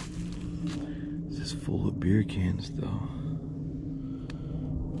 This is full of beer cans though.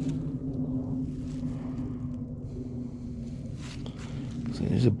 So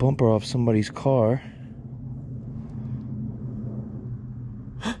there's a bumper off somebody's car.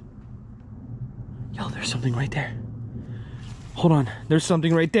 Yo, there's something right there. Hold on, there's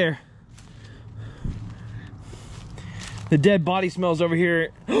something right there. The dead body smells over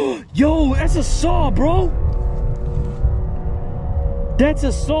here. Yo, that's a saw, bro. That's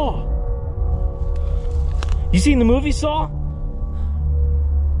a saw. You seen the movie Saw?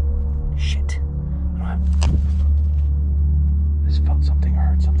 Shit. I just felt something, I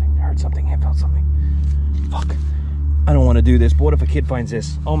heard something, I felt something. Fuck. I don't want to do this, but what if a kid finds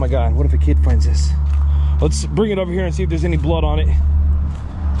this? Oh my god, what if a kid finds this? Let's bring it over here and see if there's any blood on it.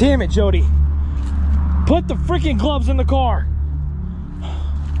 Damn it, Jody. Put the freaking gloves in the car.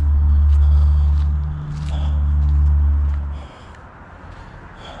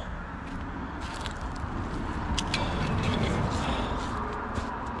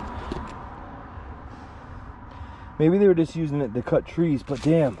 Maybe they were just using it to cut trees, but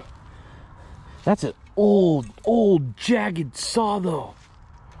damn. That's an old, jagged saw, though.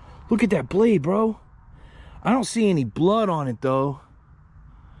 Look at that blade, bro. I don't see any blood on it, though.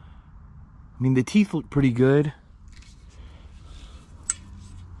 I mean, the teeth look pretty good.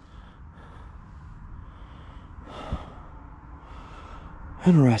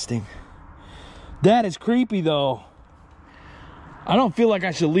 Interesting. That is creepy, though. I don't feel like I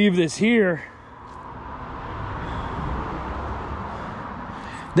should leave this here.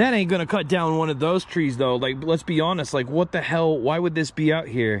 That ain't gonna cut down one of those trees, though. Like, let's be honest. Like, what the hell? Why would this be out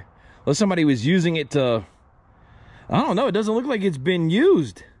here? Unless somebody was using it to... I don't know. It doesn't look like it's been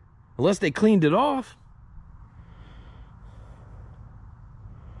used. Unless they cleaned it off.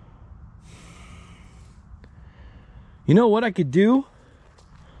 You know what I could do?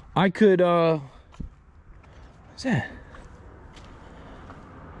 I could, what's that?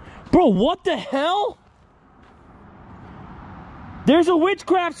 Bro, what the hell? There's a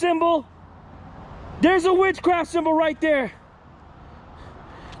witchcraft symbol. There's a witchcraft symbol right there.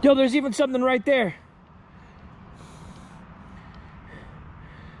 Yo, there's even something right there.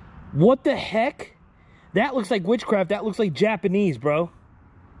 What the heck? That looks like witchcraft. That looks like Japanese, bro.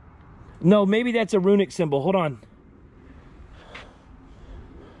 No, maybe that's a runic symbol. Hold on.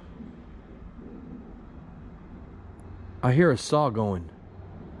 I hear a saw going.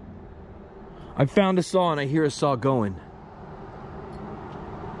 I found a saw and I hear a saw going.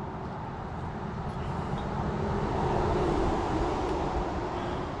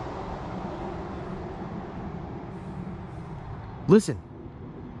 Listen.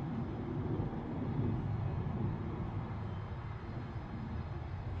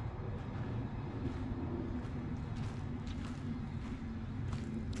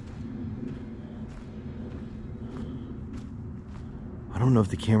 I don't know if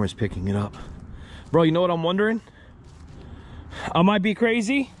the camera's picking it up. Bro, you know what I'm wondering? I might be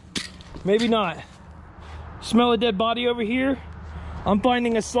crazy. Maybe not. Smell a dead body over here. I'm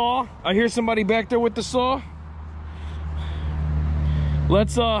finding a saw. I hear somebody back there with the saw.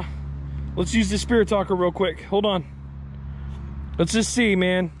 Let's use the spirit talker real quick. Hold on. Let's just see,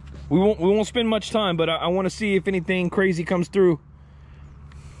 man. We won't spend much time, but I want to see if anything crazy comes through.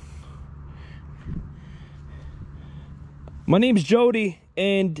 My name's Jody,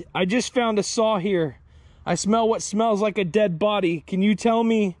 and I just found a saw here. I smell what smells like a dead body. Can you tell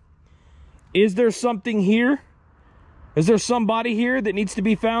me, is there something here? Is there somebody here that needs to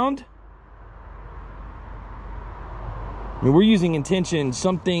be found? I mean, we're using intention,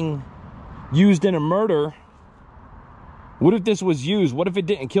 something used in a murder. What if this was used? What if it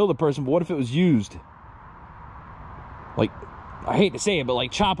didn't kill the person, but what if it was used? Like, I hate to say it, but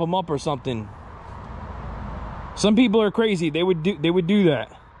like chop them up or something. Some people are crazy. They would do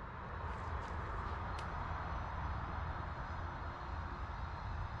that.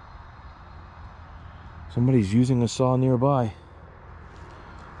 Somebody's using a saw nearby.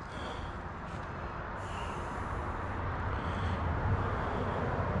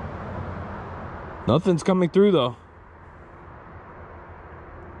 Nothing's coming through though.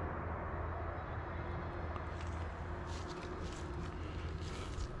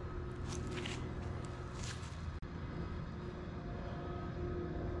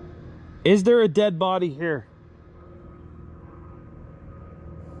 Is there a dead body here?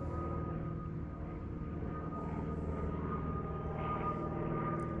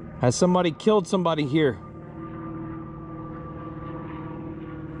 Has somebody killed somebody here?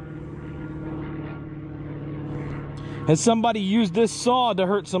 Has somebody used this saw to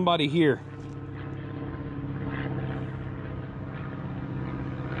hurt somebody here?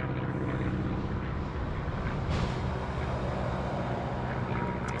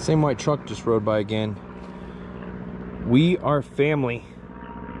 Same white truck just rode by again. We are family.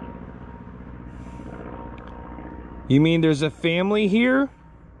 You mean there's a family here?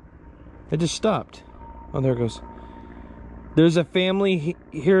 It just stopped. Oh, there it goes. There's a family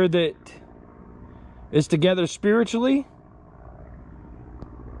here that is together spiritually?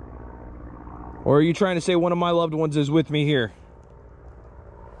 Or are you trying to say one of my loved ones is with me here?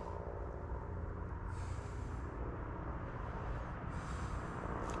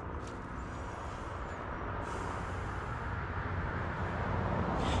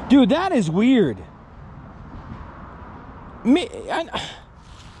 Dude, that is weird.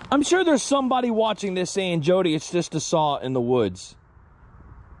 I'm sure there's somebody watching this saying, Jody, it's just a saw in the woods.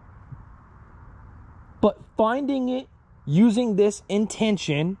 But finding it, using this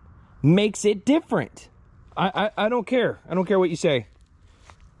intention, makes it different. I don't care. I don't care what you say.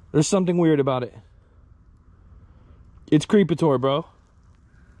 There's something weird about it. It's creepatory, bro.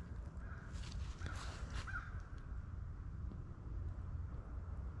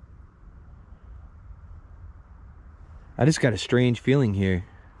 I just got a strange feeling here.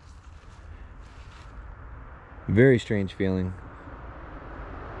 Very strange feeling.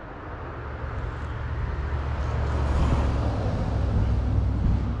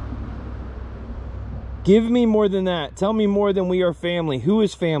 Give me more than that. Tell me more than we are family. Who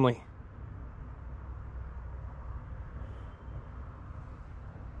is family?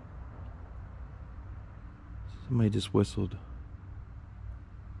 Somebody just whistled.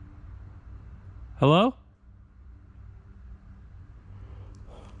 Hello?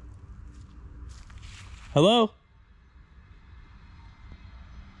 Hello?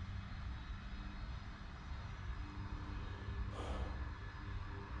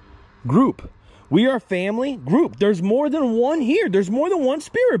 Group. We are family. Group. There's more than one here. There's more than one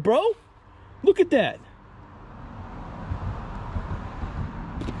spirit, bro. Look at that.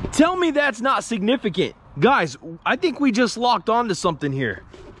 Tell me that's not significant. Guys, I think we just locked onto something here.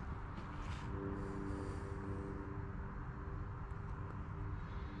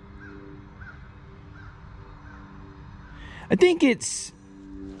 I think it's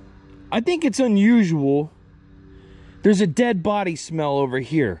unusual. There's a dead body smell over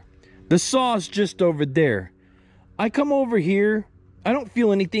here. The saw's just over there. I come over here, I don't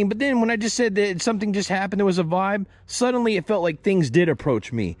feel anything, but then when I just said that something just happened, there was a vibe, suddenly it felt like things did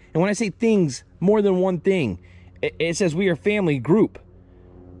approach me. And when I say things, more than one thing, it says we are family group.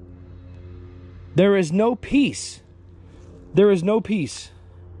 There is no peace. There is no peace.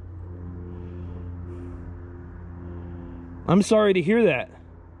 I'm sorry to hear that.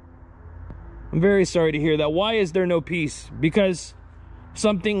 I'm very sorry to hear that. Why is there no peace? Because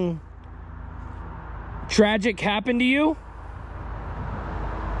something tragic happened to you?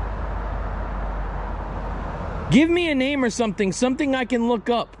 Give me a name or something I can look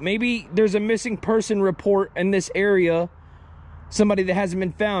up. Maybe there's a missing person report in this area. Somebody that hasn't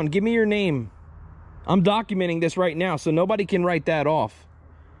been found. Give me your name. I'm documenting this right now, so nobody can write that off.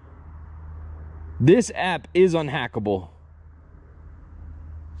 This app is unhackable.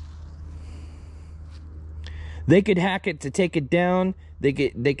 They could hack it to take it down. They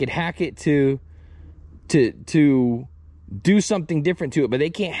could hack it to do something different to it, but they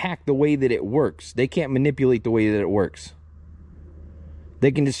can't hack the way that it works. They can't manipulate the way that it works.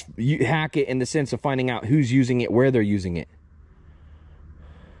 They can just hack it in the sense of finding out who's using it, where they're using it.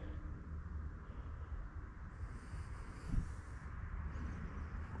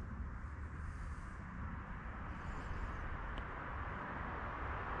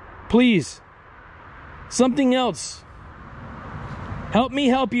 Please, something else. Help me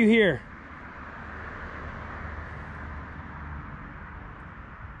help you here.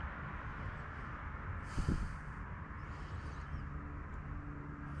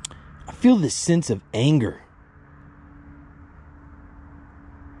 I feel this sense of anger.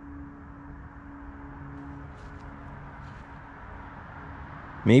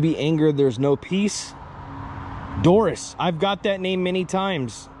 Maybe anger, there's no peace. Doris, I've got that name many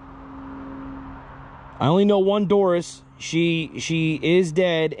times. I only know one Doris. She is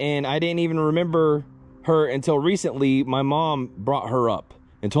dead, and I didn't even remember her until recently. My mom brought her up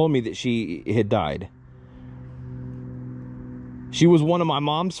and told me that she had died. She was one of my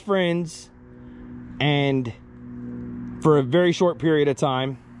mom's friends, and for a very short period of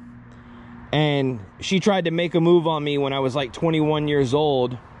time, and she tried to make a move on me when I was like 21 years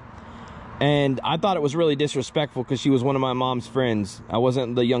old, and I thought it was really disrespectful because she was one of my mom's friends. I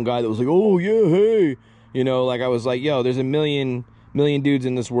wasn't the young guy that was like, oh yeah, hey, you know, like I was like, yo, there's a million dudes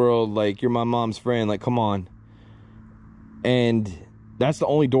in this world, like, you're my mom's friend, like, come on. And that's the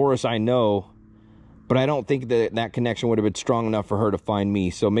only Doris I know. But I don't think that that connection would have been strong enough for her to find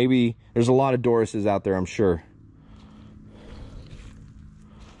me. So maybe there's a lot of Dorises out there, I'm sure.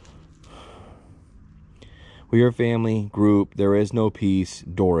 We are a family group. There is no peace.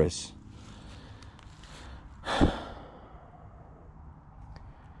 Doris.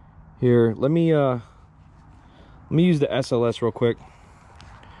 Here, let me use the SLS real quick.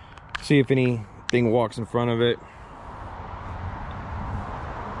 See if anything walks in front of it.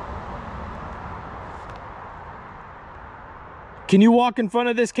 Can you walk in front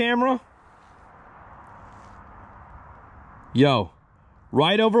of this camera? Yo,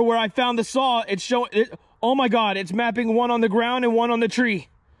 right over where I found the saw, it's showing it. Oh my God, it's mapping one on the ground and one on the tree.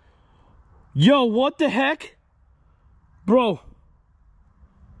 Yo, what the heck? Bro.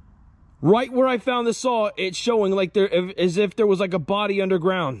 Right where I found the saw, it's showing like there, as if there was like a body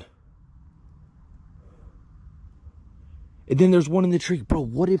underground. And then there's one in the tree. Bro,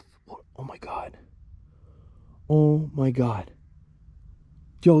 what if, oh my God. Oh my God.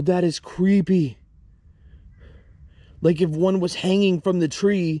 Yo, that is creepy. Like if one was hanging from the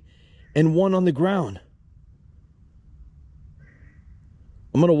tree and one on the ground.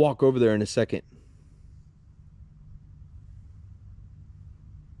 I'm gonna walk over there in a second.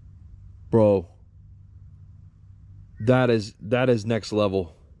 Bro, that is next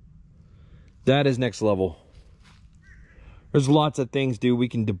level. That is next level. There's lots of things, dude, we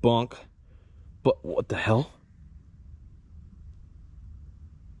can debunk. But what the hell?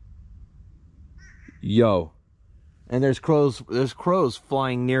 Yo. And there's crows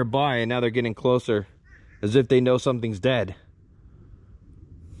flying nearby, and now they're getting closer. As if they know something's dead.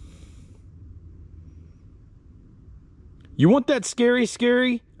 You want that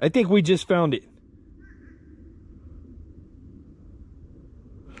scary? I think we just found it.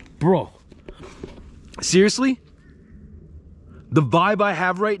 Bro. Seriously? The vibe I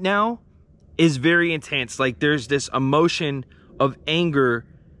have right now is very intense. Like there's this emotion of anger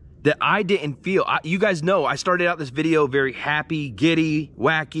that I didn't feel. You guys know I started out this video very happy, giddy,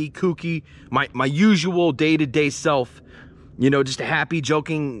 wacky, kooky, my usual day-to-day self. You know, just a happy,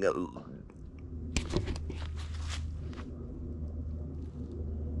 joking.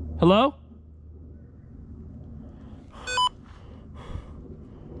 Hello?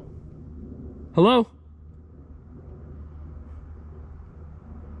 Hello?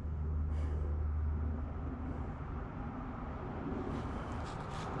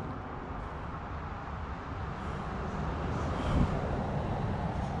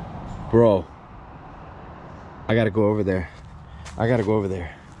 Bro, I gotta go over there. I gotta go over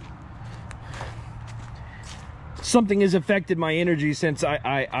there. Something has affected my energy since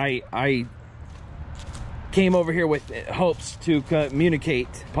I came over here with hopes to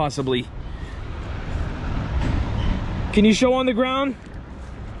communicate, possibly. Can you show on the ground?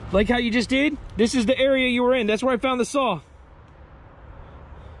 Like how you just did? This is the area you were in. That's where I found the saw.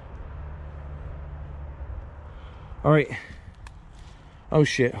 All right. Oh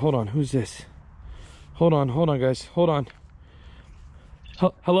shit, hold on, who's this? Hold on guys, hold on.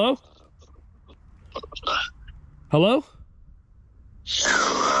 Hello? Hello?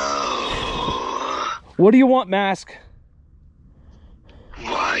 What do you want, Mask?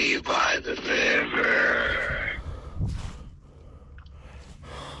 Why you by the river?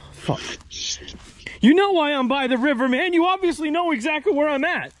 Fuck. You know why I'm by the river, man. You obviously know exactly where I'm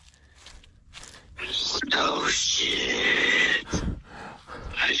at. Oh, shit.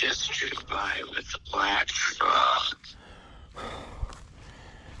 I just drove by with the black truck.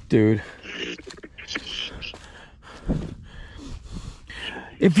 Dude.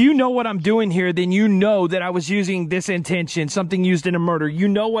 If you know what I'm doing here, then you know that I was using this intention, something used in a murder. You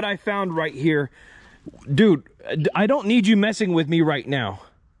know what I found right here. Dude, I don't need you messing with me right now.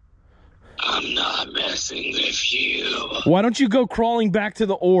 I'm not messing with you. Why don't you go crawling back to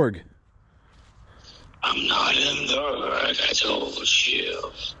the org? I'm not in the org, I told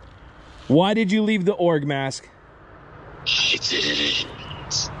you. Why did you leave the org, Mask? I didn't.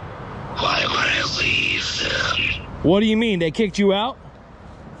 Why would I leave them? What do you mean? They kicked you out?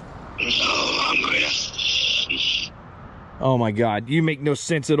 No, I'm gonna... Oh my God, you make no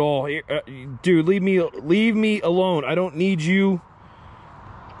sense at all. Dude, leave me alone. I don't need you.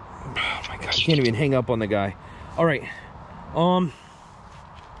 Oh my God, I can't even hang up on the guy. All right.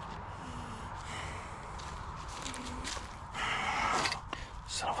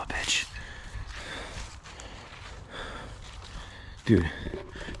 Son of a bitch. Dude,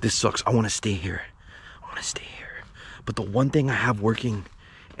 this sucks. I want to stay here. But the one thing I have working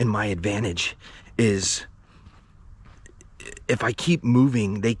in my advantage is if I keep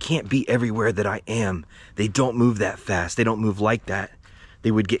moving, they can't be everywhere that I am. They don't move that fast. They don't move like that. They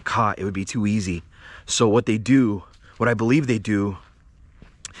would get caught. It would be too easy. So what they do, what I believe they do,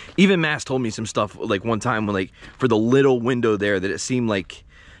 even Mass told me some stuff like one time when, like, for the little window there that it seemed like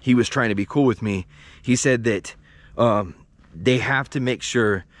he was trying to be cool with me. He said that they have to make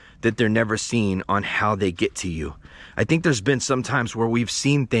sure that they're never seen on how they get to you. I think there's been some times where we've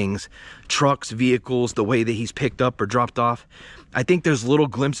seen things, trucks, vehicles, the way that he's picked up or dropped off. I think there's little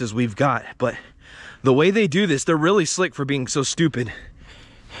glimpses we've got, but the way they do this, they're really slick for being so stupid.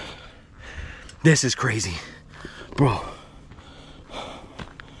 This is crazy, bro.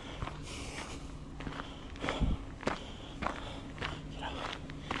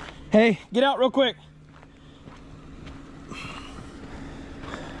 Hey, get out real quick.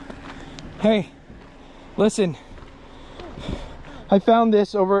 Hey, listen. I found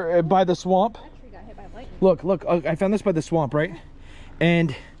this over by the swamp. Look, I found this by the swamp, right?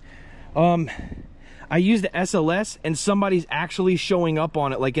 And I used the SLS and somebody's actually showing up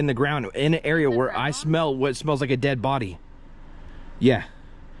on it, like in the ground, in an area where I smell what smells like a dead body. Yeah.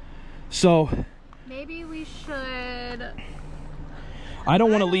 So maybe we should... I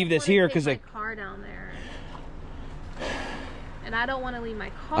don't want to leave this here because my car down there. And I don't want to leave my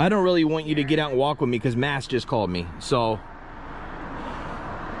car. I don't really want you to get out and walk with me because Mass just called me. So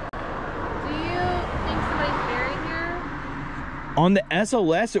on the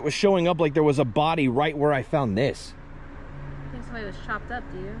SLS, it was showing up like there was a body right where I found this. I think somebody was chopped up,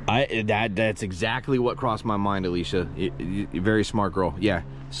 do you? That's exactly what crossed my mind, Alicia. You're very smart girl. Yeah.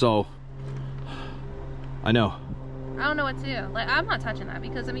 So I know. I don't know what to do. Like, I'm not touching that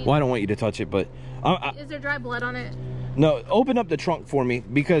because I mean. Well, I don't want you to touch it, but is there dry blood on it? No. Open up the trunk for me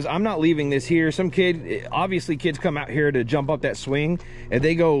because I'm not leaving this here. Some kid, obviously, kids come out here to jump up that swing. If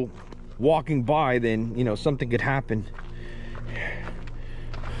they go walking by, then you know something could happen.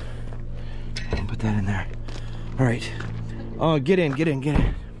 I'll put that in there. All right. Oh, get in.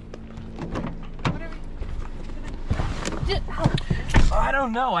 I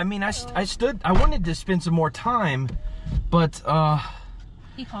don't know. I mean, I stood. I wanted to spend some more time, but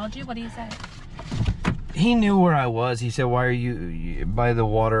He called you. What did he say? He knew where I was. He said, "Why are you by the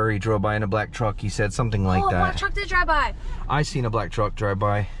water?" He drove by in a black truck. He said something like that. Oh, a black truck did drive by. I seen a black truck drive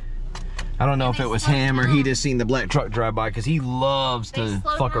by. I don't know if it was him or he just seen the black truck drive by because he loves to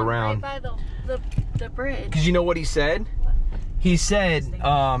fuck around. Right by the bridge. Because you know what he said? He said,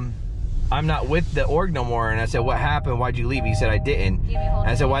 I'm not with the org no more. And I said, what happened? Why'd you leave? He said, I didn't. And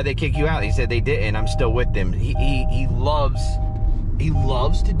I said, why'd they kick you out? He said, they didn't. I'm still with them. He loves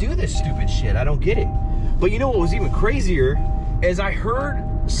to do this stupid shit. I don't get it. But you know what was even crazier is I heard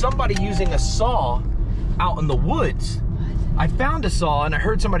somebody using a saw out in the woods. I found a saw and I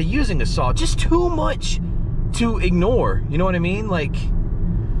heard somebody using a saw. Just too much to ignore. You know what I mean? Like,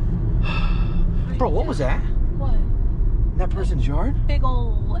 bro, what was that? What? That person's yard? Big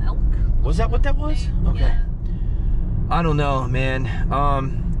ol' elk. Was that what that was? Okay. Yeah. I don't know, man.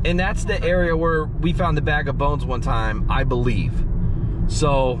 And that's the area where we found the bag of bones one time, I believe.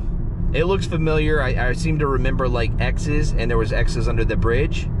 So it looks familiar. I seem to remember like X's, and there was X's under the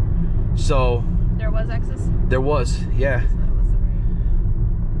bridge. So there was X's? There was, yeah.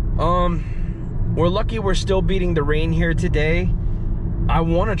 We're lucky we're still beating the rain here today. I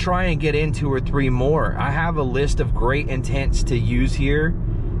want to try and get in 2 or 3 more. I have a list of great intents to use here,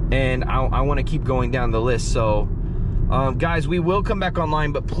 and I want to keep going down the list. So guys, we will come back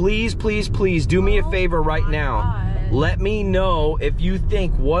online, but please do me a favor right now. Let me know if you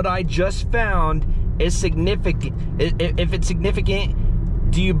think what I just found is significant. If it's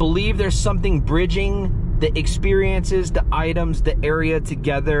significant, do you believe there's something bridging the experiences, the items, the area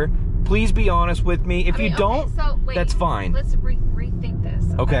together? Please be honest with me. If you don't, so wait, that's fine. Let's rethink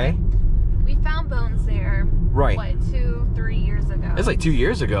this. Okay. We found bones there. Right. What, 2-3 years ago? It's like 2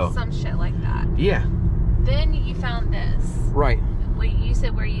 years ago. Some shit like that. Yeah. Then you found this. Right. You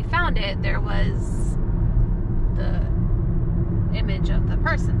said where you found it, there was the image of the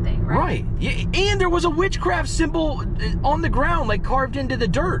person thing, right? Right. Yeah, and there was a witchcraft symbol on the ground, like carved into the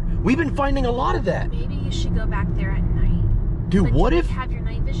dirt. We've been finding a lot of that. Maybe you should go back there at night. Dude, but what if... you have your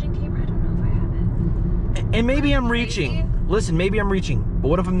night vision camera? I don't know if I have it. And maybe I'm reaching. Listen, maybe I'm reaching. But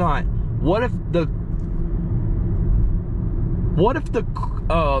what if I'm not? What if the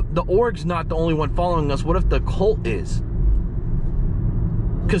org's not the only one following us? What if the cult is?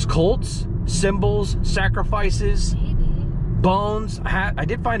 Because cults, symbols, sacrifices, bones. I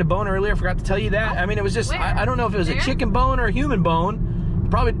did find a bone earlier. I forgot to tell you that. I mean, it was just, I don't know if it was a chicken bone or a human bone.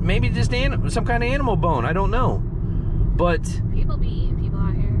 Probably, maybe just some kind of animal bone. I don't know. But people be eating people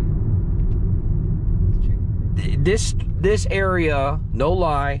out here. It's true. This area, no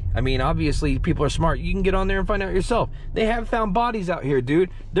lie. I mean, obviously, people are smart. You can get on there and find out yourself. They have found bodies out here, dude.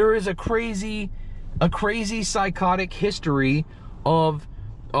 There is a crazy psychotic history of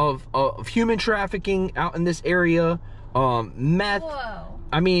human trafficking out in this area. Meth. Whoa.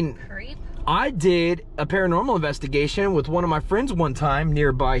 I mean, Creep. I did a paranormal investigation with one of my friends one time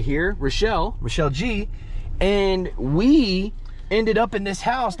nearby here, Rochelle G, and we ended up in this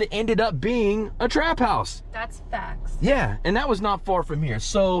house that ended up being a trap house. That's facts. Yeah, and that was not far from here.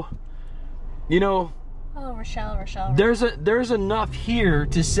 So, you know, oh, Rochelle. There's enough here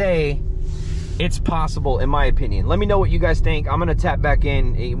to say it's possible, in my opinion. Let me know what you guys think. I'm gonna tap back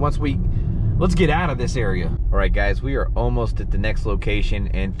in once let's get out of this area. All right, guys, we are almost at the next location,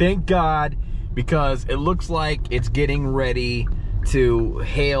 and thank God, because it looks like it's getting ready to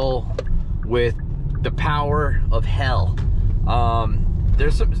hail with the power of hell.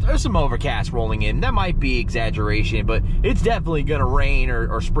 There's some overcast rolling in. That might be exaggeration, but it's definitely gonna rain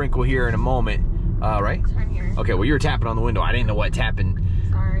or sprinkle here in a moment. Right? Turn here. Okay, well, you were tapping on the window. I didn't know what tapping.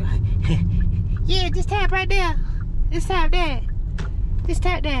 Sorry. Yeah, just tap right there. Just tap that. Just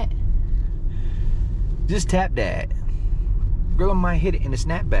tap that. Just tap that. Girl, I might hit it in a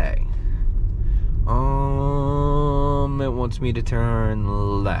snapback. It wants me to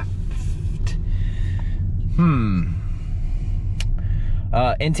turn left.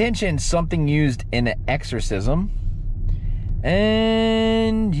 Intention, something used in an exorcism.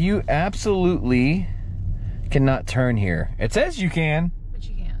 And you absolutely cannot turn here. It says you can. But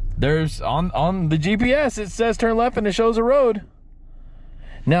you can't. There's on the GPS, it says turn left and it shows a road.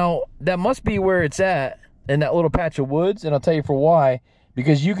 Now, that must be where it's at, in that little patch of woods, and I'll tell you for why.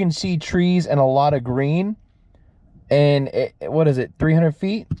 Because you can see trees and a lot of green, and what is it, 300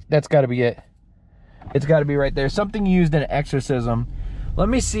 feet? That's got to be it. It's got to be right there. Something used in an exorcism. Let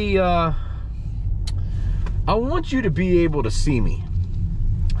me see. I want you to be able to see me.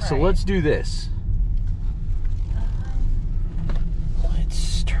 Right. So let's do this.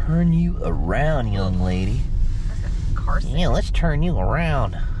 Let's turn you around, young lady. Yeah, let's turn you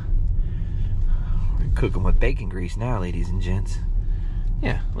around. We're cooking with bacon grease now, ladies and gents.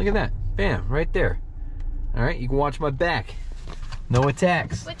 Yeah, look at that. Bam, right there. All right, you can watch my back. No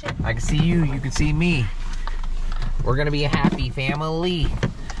attacks. I can see you, you can see me. We're gonna be a happy family.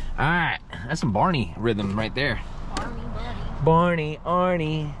 All right, that's some Barney rhythm right there. Barney,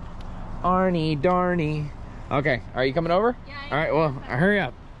 Arnie, Darnie. Okay, are you coming over? Yeah. All right, well, hurry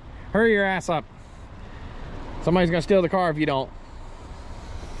up. Hurry your ass up. Somebody's gonna steal the car if you don't.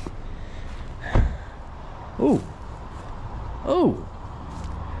 Ooh. Oh.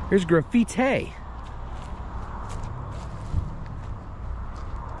 Here's graffiti.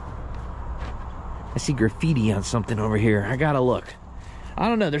 I see graffiti on something over here. I gotta look. I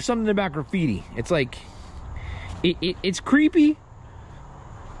don't know. There's something about graffiti. It's like, it's creepy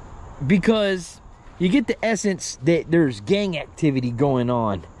because you get the essence that there's gang activity going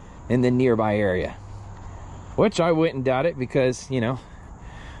on in the nearby area. Which I wouldn't doubt it because, you know,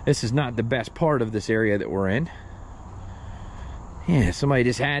 this is not the best part of this area that we're in. Yeah, somebody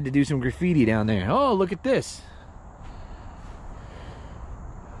just had to do some graffiti down there. Oh, look at this.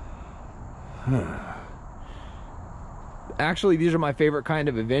 Actually, these are my favorite kind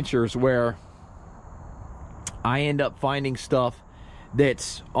of adventures where I end up finding stuff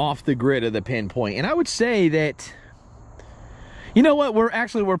that's off the grid of the pinpoint. And I would say that You know what?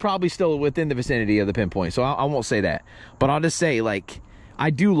 We're probably still within the vicinity of the pinpoint, so I won't say that. But I'll just say, like, I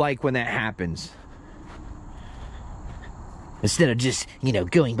do like when that happens. Instead of just, you know,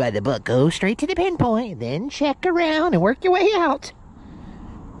 going by the book, go straight to the pinpoint, then check around and work your way out.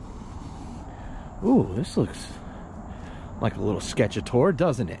 Ooh, this looks like a little sketch of tour,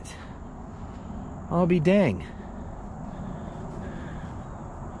 doesn't it? I'll be dang.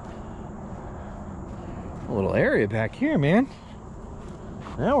 A little area back here, man.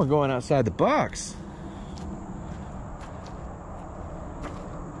 Now we're going outside the box.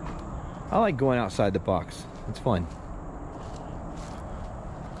 I like going outside the box. It's fun.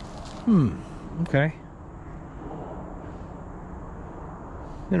 Okay.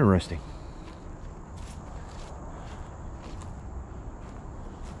 Interesting.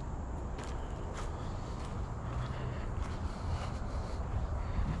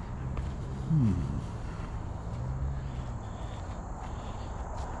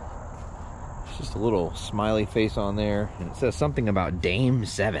 It's just a little smiley face on there, and it says something about Dame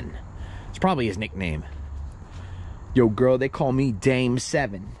 7. It's probably his nickname. Yo, girl, they call me Dame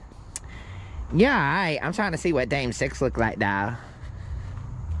 7. Yeah, I'm trying to see what Dame 6 look like now.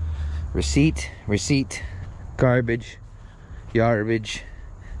 Receipt, garbage, yardage,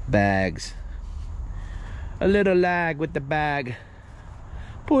 bags. A little lag with the bag.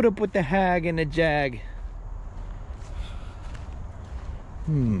 Put up with the hag and the jag.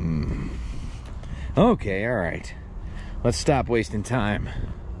 Okay, alright. Let's stop wasting time.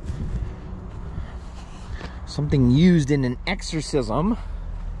 Something used in an exorcism.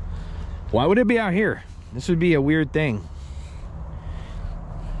 Why would it be out here? This would be a weird thing.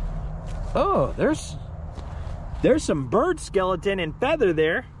 Oh, there's some bird skeleton and feather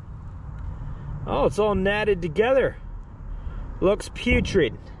there. Oh, it's all knotted together. Looks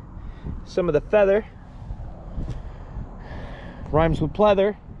putrid. Some of the feather rhymes with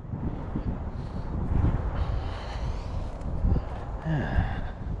pleather.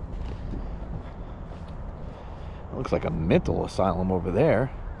 Looks like a mental asylum over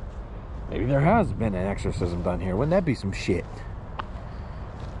there. Maybe there has been an exorcism done here. Wouldn't that be some shit?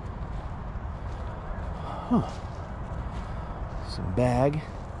 Huh. Some bag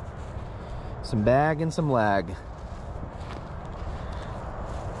and some lag.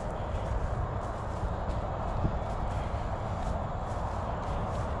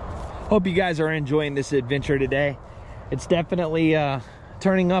 Hope you guys are enjoying this adventure today. It's definitely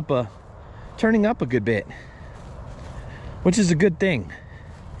turning up a good bit, which is a good thing.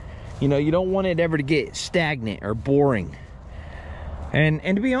 You know, you don't want it ever to get stagnant or boring. And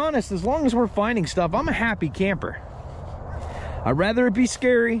to be honest, as long as we're finding stuff, I'm a happy camper. I'd rather it be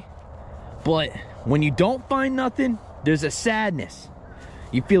scary, but when you don't find nothing, there's a sadness.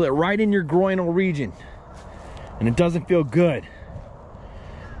 You feel it right in your groinal region, and it doesn't feel good.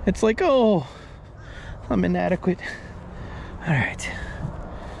 It's like, oh, I'm inadequate. All right.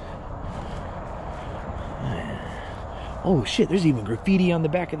 Oh shit, there's even graffiti on the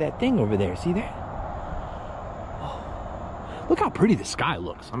back of that thing over there. See that? Oh, look how pretty the sky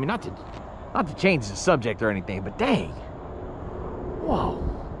looks. I mean, not to change the subject or anything, but dang. Whoa.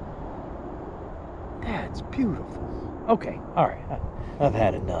 That's beautiful. Okay, all right. I've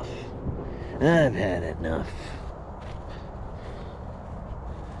had enough. I've had enough.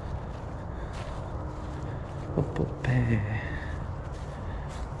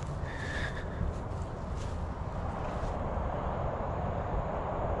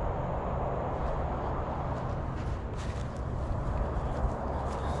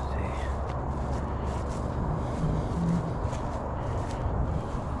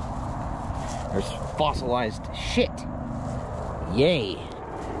 There's fossilized shit. Yay.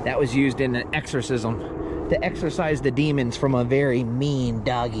 That was used in an exorcism to exorcise the demons from a very mean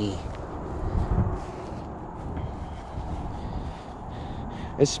doggy.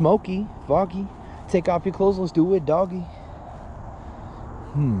 It's smoky, foggy. Take off your clothes, let's do it, doggy.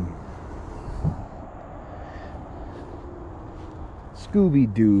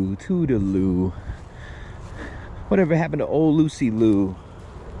 Scooby-Doo, Toodaloo. Whatever happened to old Lucy Lou?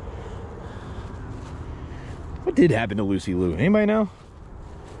 What did happen to Lucy Lou? Anybody know?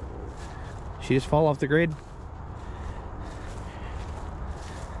 She just fall off the grid?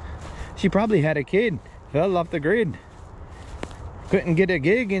 She probably had a kid, fell off the grid. Couldn't get a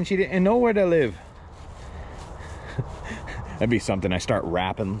gig and she didn't know where to live. That'd be something I start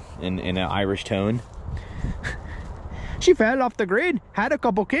rapping in an Irish tone. She fell off the grid, had a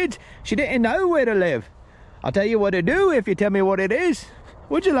couple kids, she didn't know where to live. I'll tell you what to do if you tell me what it is.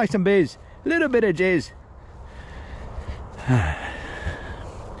 Would you like some biz? A little bit of jizz.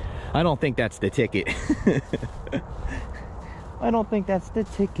 I don't think that's the ticket. I don't think that's the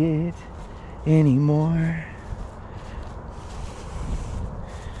ticket anymore.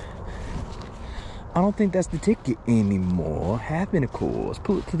 I don't think that's the ticket anymore. Half in a course.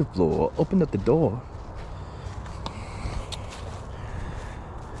 Pull it to the floor. Open up the door.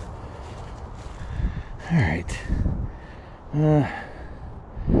 Alright.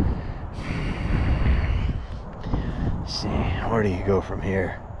 See, where do you go from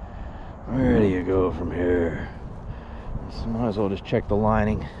here? Where do you go from here? So might as well just check the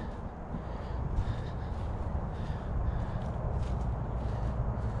lining.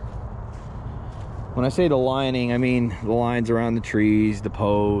 When I say the lining, I mean the lines around the trees, the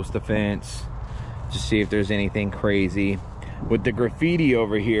post, the fence. Just see if there's anything crazy. With the graffiti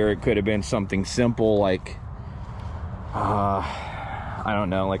over here, it could have been something simple like, I don't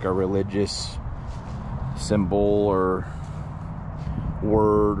know, like a religious symbol or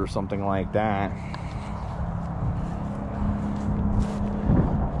word or something like that.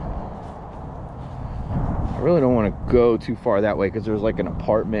 I really don't want to go too far that way because there's like an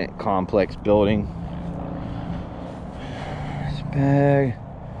apartment complex building. This bag,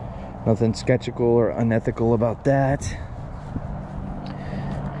 nothing sketchical or unethical about that.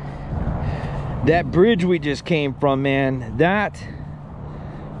 That bridge we just came from, man, that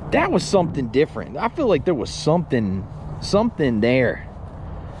was something different. I feel like there was something there.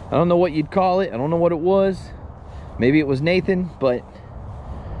 I don't know what you'd call it. I don't know what it was. Maybe it was Nathan, but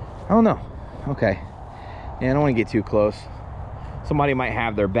I don't know. Okay. Yeah, I don't want to get too close. Somebody might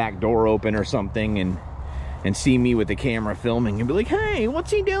have their back door open or something and see me with the camera filming and be like, hey,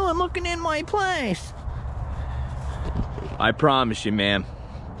 what's he doing looking in my place? I promise you, man,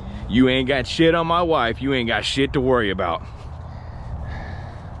 you ain't got shit on my wife. You ain't got shit to worry about.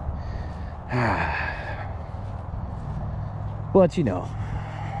 But you know,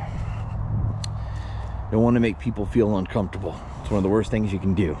 don't want to make people feel uncomfortable. It's one of the worst things you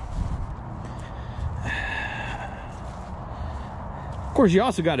can do. Of course, you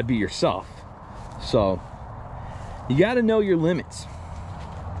also got to be yourself. So you got to know your limits.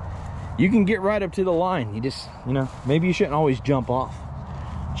 You can get right up to the line. You just, you know, maybe you shouldn't always jump off.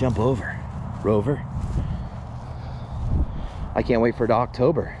 Jump over, Rover. I can't wait for the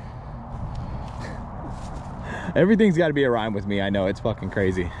October. Everything's got to be a rhyme with me. I know, it's fucking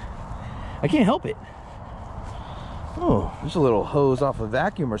crazy. I can't help it. Oh, there's a little hose off a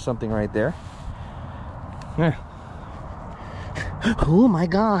vacuum or something right there. Yeah. Oh my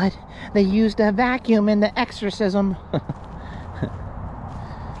God, they used a vacuum in the exorcism.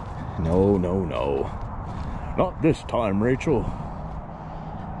 No, no, no. Not this time, Rachel.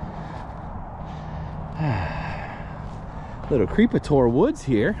 Little Creepator woods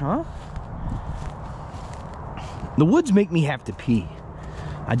here, huh? The woods make me have to pee.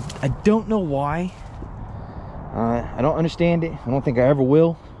 I don't know why. I don't understand it. I don't think I ever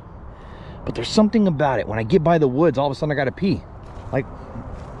will. But there's something about it. When I get by the woods, all of a sudden I gotta pee. Like,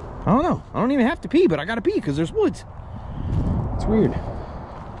 I don't know. I don't even have to pee, but I gotta pee because there's woods. It's weird.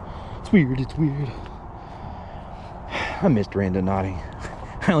 It's weird. It's weird. I missed randonauting.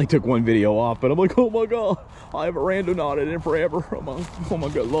 I only took one video off, but I'm like, oh my God, I haven't randonauted in forever. Oh my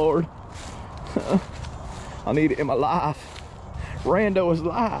good Lord. I need it in my life. Rando is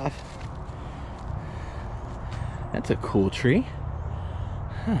life. That's a cool tree.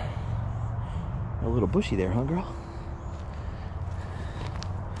 Huh. A little bushy there, huh, girl?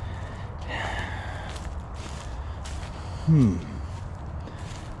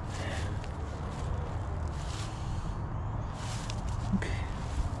 Okay.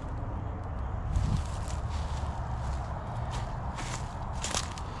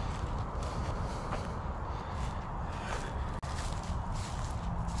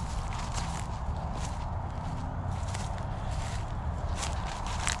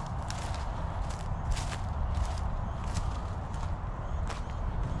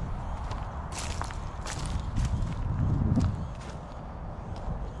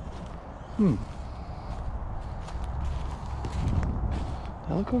 Did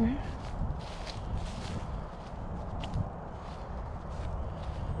I look over here?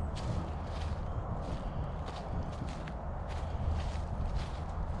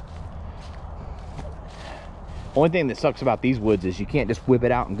 Only thing that sucks about these woods is you can't just whip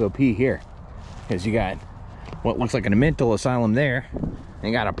it out and go pee here, because you got what looks like a mental asylum there and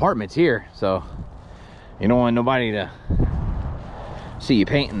you got apartments here, so you don't want nobody to see you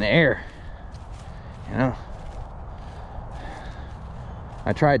paint in the air, you know.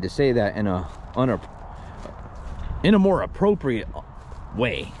 I tried to say that in a more appropriate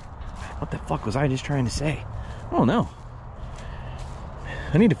way. What the fuck was I just trying to say? I don't know.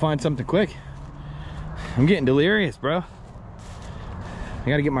 I need to find something quick. I'm getting delirious, bro. I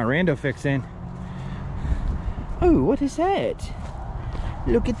gotta get my rando fix in. Oh, what is that?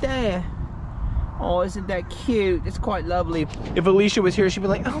 Look at that. Oh, isn't that cute? It's quite lovely. If Alicia was here, she'd be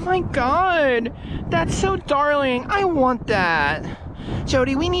like, oh my God, that's so darling. I want that.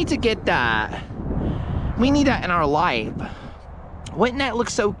 Jody, we need to get that. We need that in our life. Wouldn't that look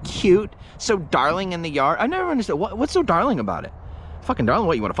so cute, so darling in the yard? I never understood, what's so darling about it? Fucking darling,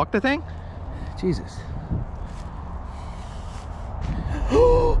 what, you wanna fuck the thing? Jesus.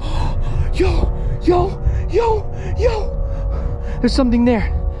 Yo. There's something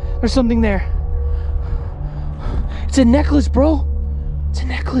there. There's something there. It's a necklace, bro. It's a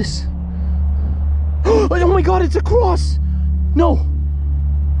necklace. Oh my God, it's a cross. No.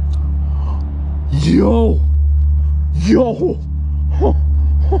 Yo.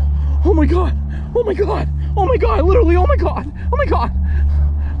 Oh my God. Oh my God. Oh my God. Literally, oh my God. Oh my God.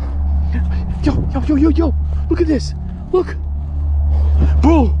 Yo. Look at this. Look.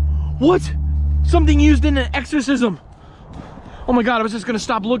 Bro, what? Something used in an exorcism. Oh my God, I was just gonna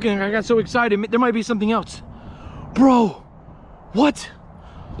stop looking. I got so excited. There might be something else. Bro, what?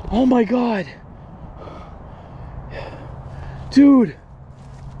 Oh my God. Dude.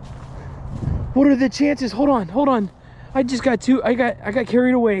 What are the chances? Hold on. I got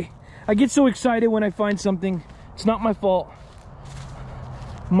carried away. I get so excited when I find something. It's not my fault.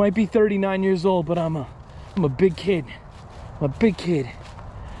 I might be 39 years old, but I'm a big kid. I'm a big kid.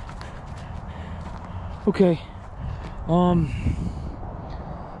 Okay. Don't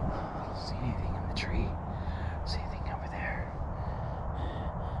see anything in the tree. Don't see anything over there.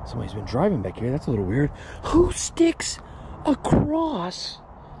 Somebody's been driving back here. That's a little weird. Who sticks a cross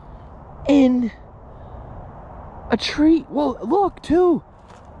in a tree? Well, look, too.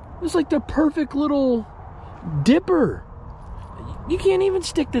 It's like the perfect little dipper. You can't even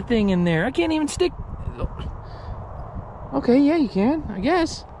stick the thing in there. I can't even stick. Okay, yeah, you can, I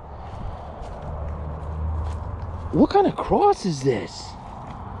guess. What kind of cross is this?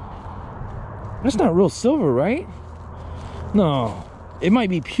 That's not real silver, right? No, it might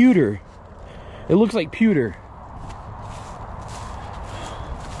be pewter. It looks like pewter.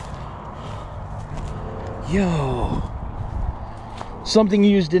 Yo. Something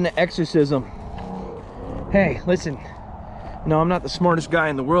used in the exorcism. Hey, listen. No, I'm not the smartest guy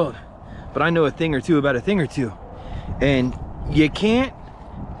in the world, but I know a thing or two about a thing or two. And you can't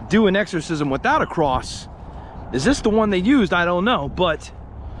do an exorcism without a cross. Is this the one they used? I don't know, but...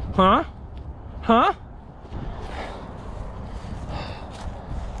 Huh?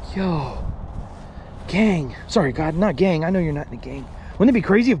 Yo. Gang. Sorry, God, not gang. I know you're not in a gang. Wouldn't it be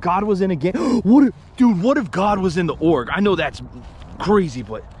crazy if God was in a gang? What if God was in the org? I know that's crazy,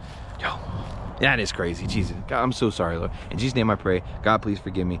 but... Yo. That is crazy. Jesus. God, I'm so sorry, Lord. In Jesus' name I pray. God, please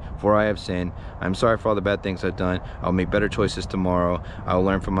forgive me, for I have sinned. I'm sorry for all the bad things I've done. I'll make better choices tomorrow. I'll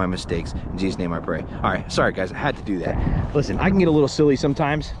learn from my mistakes. In Jesus' name I pray. All right. Sorry, guys. I had to do that. Listen, I can get a little silly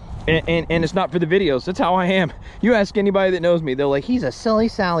sometimes. And it's not for the videos. That's how I am. You ask anybody that knows me, they're like, he's a silly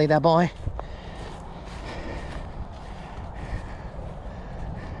Sally, that boy.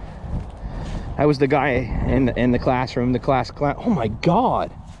 I was the guy in the classroom, oh my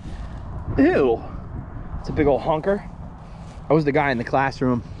God. Ew. It's a big old hunker. I was the guy in the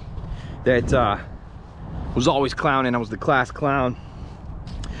classroom that was always clowning. I was the class clown.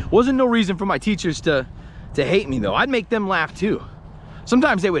 Wasn't no reason for my teachers to hate me though. I'd make them laugh too.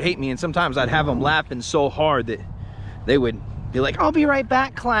 Sometimes they would hate me and sometimes I'd have them laughing so hard that they would be like, I'll be right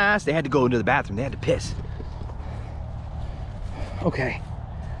back, class. They had to go into the bathroom. They had to piss. Okay.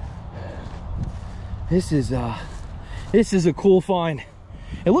 This is a cool find.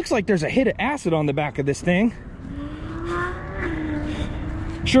 It looks like there's a hit of acid on the back of this thing.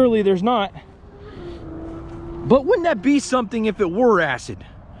 Surely there's not. But wouldn't that be something if it were acid?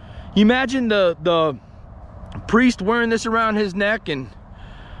 You imagine the priest wearing this around his neck, and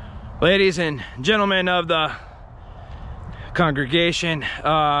ladies and gentlemen of the congregation,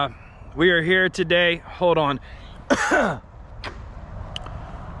 we are here today. Hold on.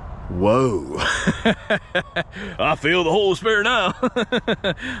 Whoa. I feel the Holy Spirit now.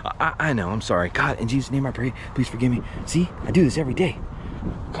 I know, I'm sorry. God, in Jesus' name I pray, please forgive me. See, I do this every day.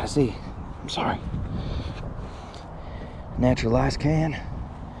 Gotta say, I'm sorry. Natural ice can.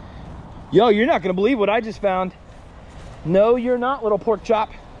 Yo, you're not gonna believe what I just found. No, you're not, little pork chop.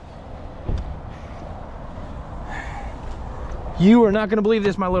 You are not gonna believe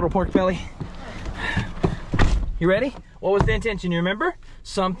this, my little pork belly. You ready? What was the intention, you remember?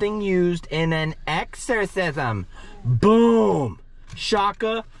 Something used in an exorcism. Boom!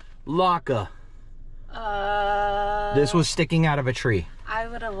 Shaka laka. This was sticking out of a tree. I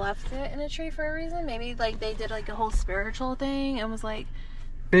would have left it in a tree for a reason. Maybe like they did like a whole spiritual thing and was like,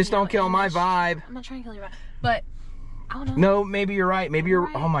 This don't kill my vibe. I'm not trying to kill your vibe, but I don't know. No, maybe you're right. Maybe you're.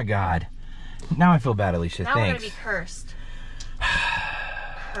 Oh my God. Now I feel bad, Alicia. Now Thanks. we're gonna be cursed.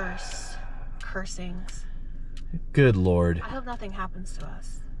 Cursings. Good Lord. I hope nothing happens to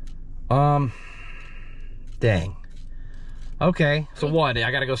us. Dang. Okay. So what?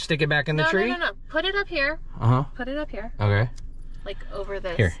 I gotta go stick it back in the tree? No. Put it up here. Put it up here. Okay. Like over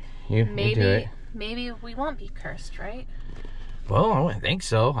this. Here. You do it. Maybe we won't be cursed, right? Well, I don't think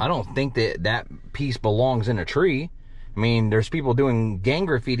so. I don't think that piece belongs in a tree. I mean, there's people doing gang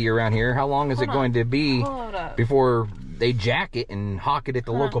graffiti around here. How long is it going to be before they jack it and hawk it at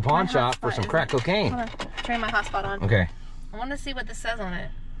the local pawn shop for some crack cocaine? Hold on. Turn my hotspot on. Okay. I want to see what this says on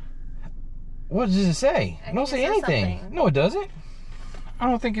it. What does it say? It don't say anything. Something. No, it doesn't. I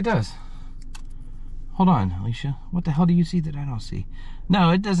don't think it does. Hold on, Alicia. What the hell do you see that I don't see?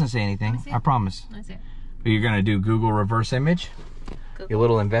 No, it doesn't say anything. I promise. Let me see it. You're going to do Google reverse image? Google Your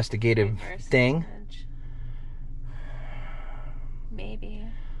little investigative thing? Image. Maybe.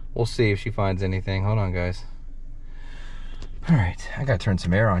 We'll see if she finds anything. Hold on, guys. All right. I got to turn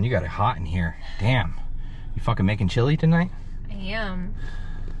some air on. You got it hot in here. Damn. You fucking making chili tonight? I am.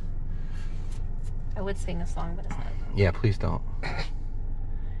 I would sing a song, but it's not. Yeah, please don't.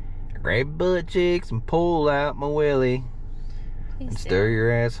 Grab butt cheeks and pull out my willy. And stir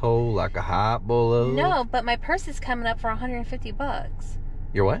your asshole like a hot bowl of... No, but my purse is coming up for $150.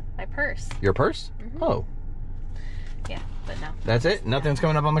 Your what? My purse. Your purse? Oh. Yeah, but no. That's it? Nothing's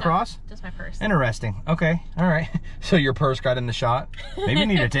coming up on the cross? Just my purse. Interesting. Okay. All right. So your purse got in the shot? Maybe you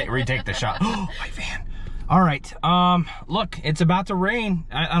need to retake the shot. Oh, my van. All right. Look, it's about to rain.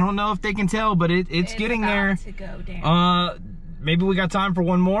 I don't know if they can tell, but it's getting there. To go down. Maybe we got time for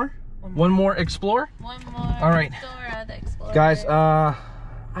one more? One more explore? One more. All right. Dora the Explorer. Guys, I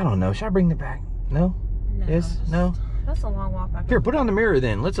don't know. Should I bring it back? No? No. Yes? No? That's a long walk back. Here, put it on the mirror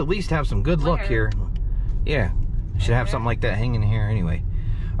then. Let's at least have some good luck here. Yeah. Should have something like that hanging here anyway.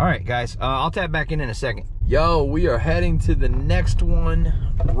 All right, guys. I'll tap back in a second. Yo, we are heading to the next one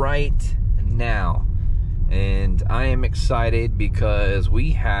right now. And I am excited because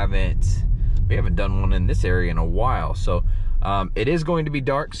we haven't done one in this area in a while. So it is going to be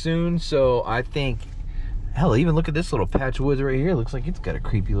dark soon. So I think, hell, even look at this little patch of woods right here. Looks like it's got a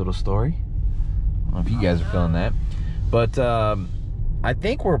creepy little story. I don't know if you guys are feeling that. But I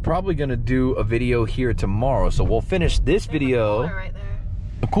think we're probably going to do a video here tomorrow. So we'll finish this video. Right there.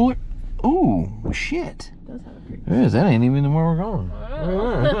 A cooler? Ooh, shit. Yes, that ain't even where we're going. I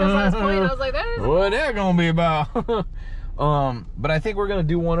was like, that is what that gonna be about? But I think we're gonna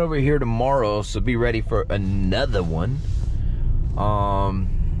do one over here tomorrow, so be ready for another one.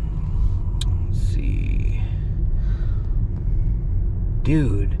 Let's see,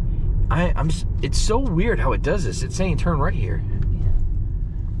 dude. It's so weird how it does this. It's saying turn right here. Yeah.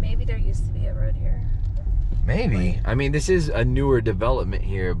 Maybe there used to be a road here. Maybe. I mean, this is a newer development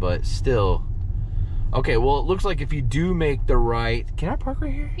here, but still. Okay, well, it looks like if you do make the right... Can I park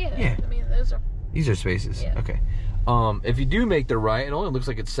right here? Yeah. I mean, these are spaces. Yeah. Okay. If you do make the right, it only looks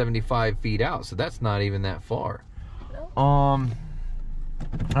like it's 75 feet out, so that's not even that far. No. All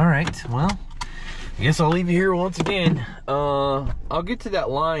right, well, I guess I'll leave you here once again. I'll get to that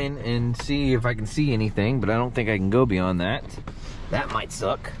line and see if I can see anything, but I don't think I can go beyond that. That might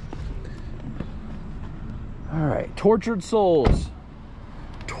suck. All right, tortured souls.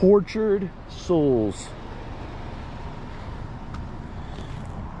 Tortured souls.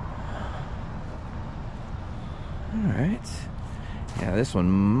 All right. Yeah, this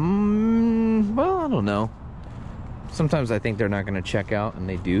one, well, I don't know. Sometimes I think they're not going to check out, and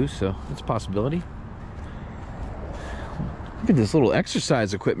they do, so it's a possibility. Look at this little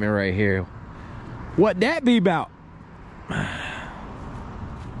exercise equipment right here. What that be about? And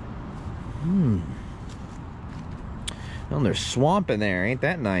there's swamp in there. Ain't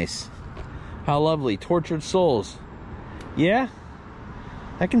that nice? How lovely. Tortured souls. Yeah,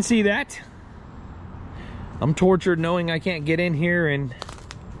 I can see that. I'm tortured knowing I can't get in here and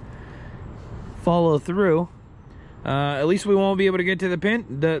follow through. At least we won't be able to get to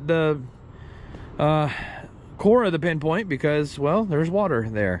the core of the pinpoint because, well, there's water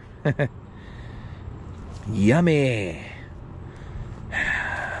there. Yummy.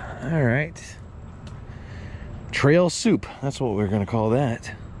 All right. Trail soup. That's what we're going to call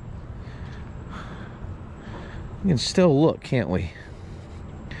that. We can still look, can't we?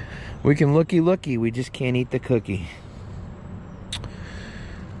 We can looky, we just can't eat the cookie.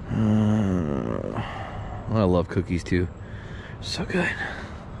 I love cookies too. So good.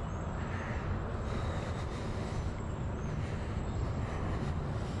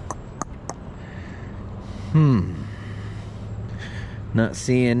 Not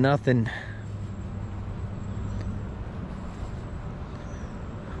seeing nothing.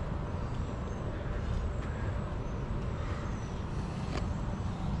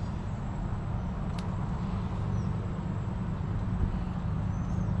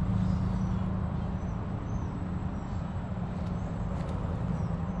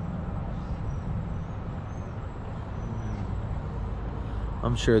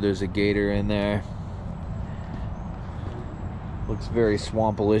 I'm sure there's a gator in there. Looks very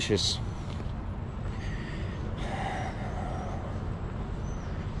swampalicious.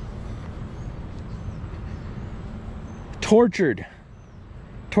 Tortured.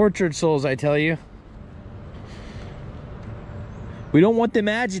 Tortured souls, I tell you. We don't want them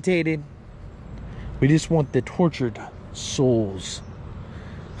agitated. We just want the tortured souls.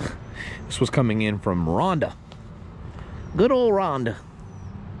 This was coming in from Rhonda. Good old Rhonda.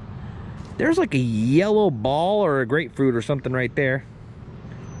 There's like a yellow ball or a grapefruit or something right there.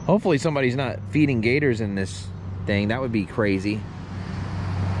 Hopefully somebody's not feeding gators in this thing. That would be crazy.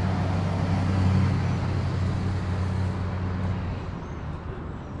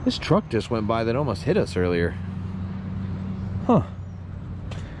 This truck just went by that almost hit us earlier. Huh.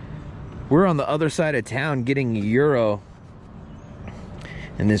 We're on the other side of town getting a Euro.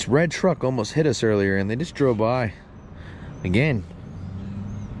 And this red truck almost hit us earlier and they just drove by. Again.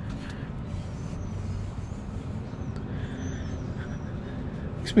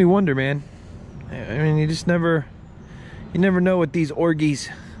 Makes me wonder, man. I mean, you never know what these orgies,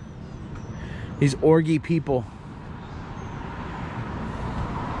 these orgy people.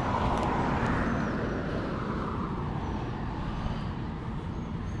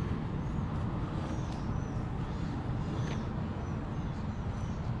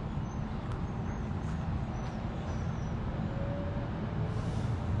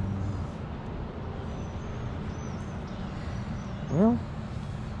 Well,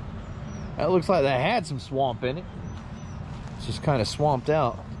 that looks like that had some swamp in it. It's just kind of swamped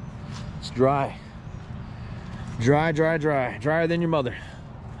out. It's dry. Dry, dry, dry. Drier than your mother.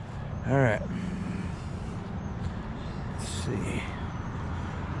 All right. Let's see.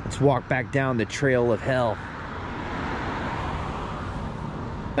 Let's walk back down the trail of hell.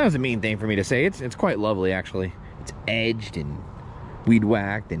 That was a mean thing for me to say. It's quite lovely, actually. It's edged and weed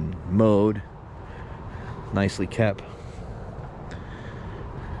whacked and mowed. Nicely kept.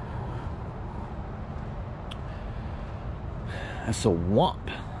 A swamp.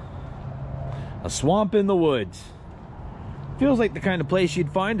 A swamp in the woods. Feels like the kind of place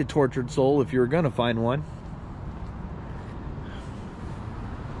you'd find a tortured soul if you were gonna find one.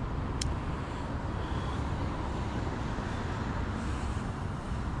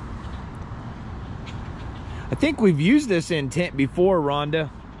 I think we've used this in tent before, Rhonda.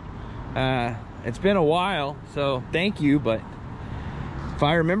 It's been a while, so thank you, but if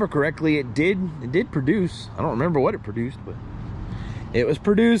I remember correctly, it did produce. I don't remember what it produced, but it was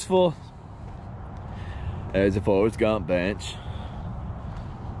produceful. As a Forrest Gump bench.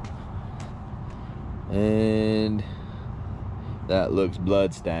 And that looks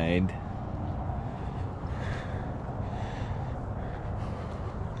bloodstained.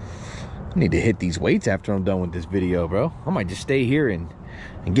 I need to hit these weights after I'm done with this video, bro. I might just stay here and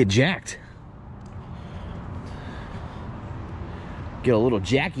get jacked. Get a little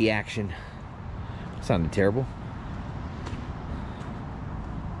Jackie action. Sounded terrible.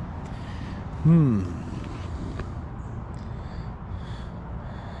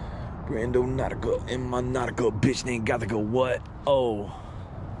 RANDONAUTICA and my nautical bitch named gotta go what? Oh.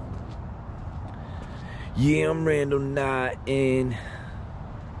 Yeah, I'm randonauting.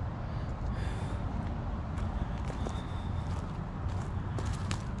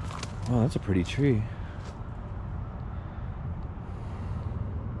 Oh, that's a pretty tree.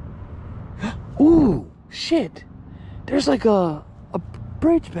 Ooh, shit. There's like a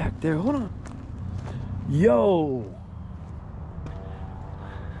bridge back there. Hold on. Yo.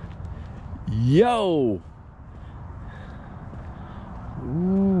 Yo.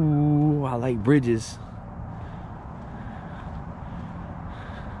 Ooh, I like bridges.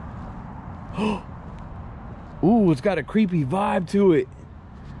 Ooh, it's got a creepy vibe to it.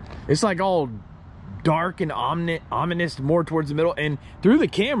 It's like all dark and ominous more towards the middle, and through the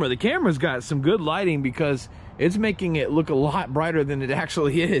camera's got some good lighting because it's making it look a lot brighter than it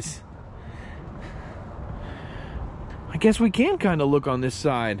actually is. I guess we can kind of look on this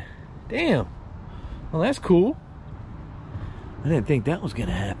side. Damn. Well, that's cool. I didn't think that was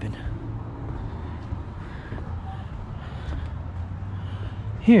gonna happen.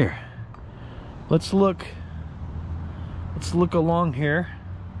 Here, let's look along here.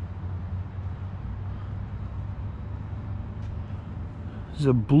 There's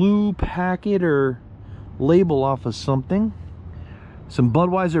a blue packet or label off of something. Some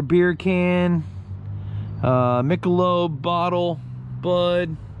Budweiser beer can. Michelob bottle.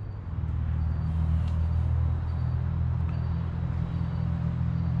 Bud.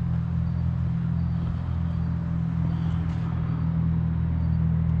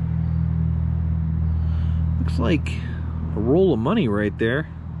 Looks like a roll of money right there.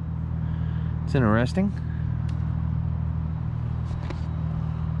 It's interesting.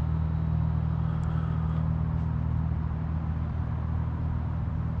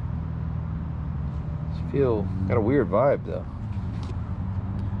 Got a weird vibe though.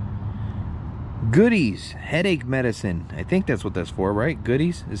 Goodies, headache medicine. I think that's what that's for, right?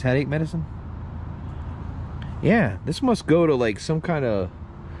 Goodies is headache medicine. Yeah, this must go to like some kind of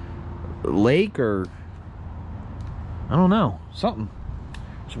lake or I don't know, something.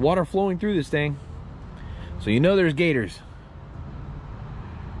 There's water flowing through this thing, so you know there's gators.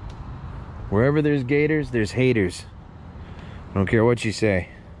 Wherever there's gators, there's haters. I don't care what you say.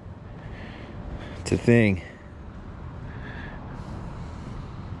 It's a thing.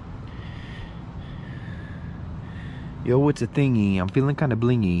 Yo, what's a thingy? I'm feeling kind of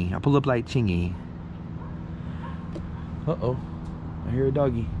blingy. I pull up like chingy. Uh-oh. I hear a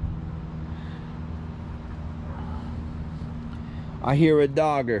doggy. I hear a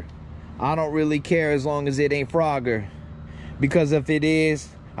dogger. I don't really care as long as it ain't Frogger. Because if it is,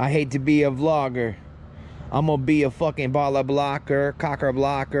 I hate to be a vlogger. I'm gonna be a fucking baller blocker, cocker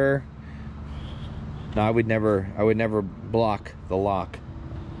blocker. No, I would never block the lock.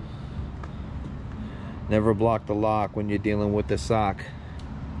 Never block the lock when you're dealing with the sock.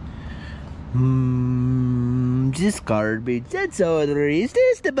 Just garbage. That's all there is.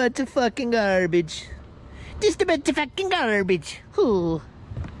 Just a bunch of fucking garbage. Just a bunch of fucking garbage. Ooh.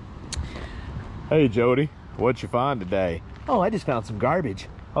 Hey, Jody, what'd you find today? Oh, I just found some garbage.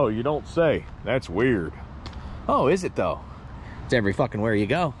 Oh, you don't say. That's weird. Oh, is it though? It's every fucking where you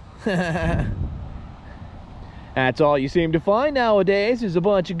go. That's all you seem to find nowadays is a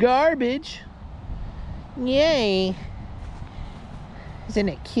bunch of garbage. Yay. Isn't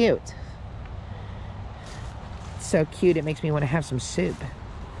it cute? It's so cute it makes me want to have some soup.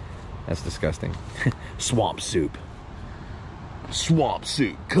 That's disgusting. Swamp soup. Swamp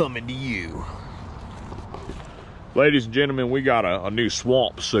soup coming to you. Ladies and gentlemen, we got a new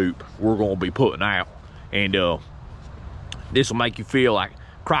swamp soup we're going to be putting out. And this will make you feel like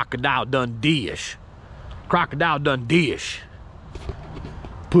Crocodile Dundee-ish. Crocodile Dundee-ish.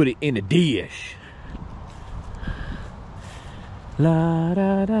 Put it in a dish. La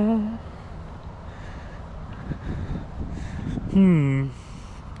da da.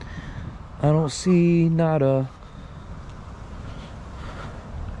 I don't see nada.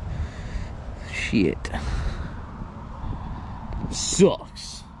 Shit.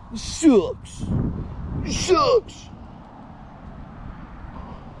 Sucks. Sucks. Sucks.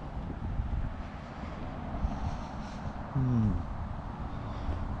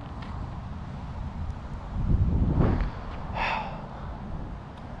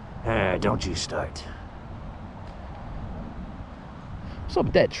 Don't you start. What's up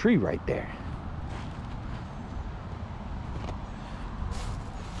with that tree right there?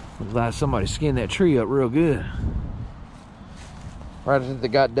 I'm glad somebody skinned that tree up real good. Right after they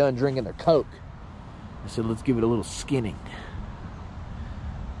got done drinking their Coke, I said, let's give it a little skinning.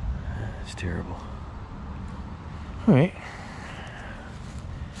 It's terrible. All right.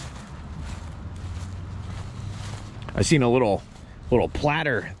 I seen a little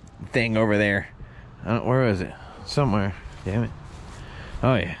platter thing over there. Where is it? Somewhere. Damn it.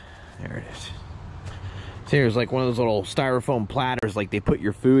 Oh yeah, there it is. See, there's like one of those little styrofoam platters like they put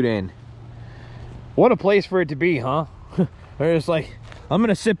your food in. What a place for it to be, huh? They're just like, I'm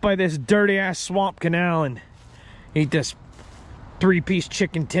gonna sit by this dirty ass swamp canal and eat this 3-piece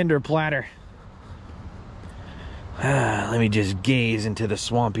chicken tender platter. Let me just gaze into the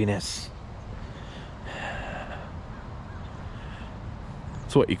swampiness.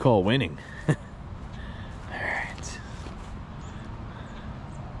 That's what you call winning. Alright.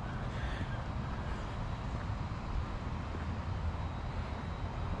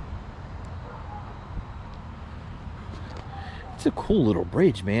 It's a cool little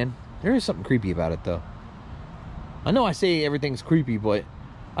bridge, man. There is something creepy about it, though. I know I say everything's creepy, but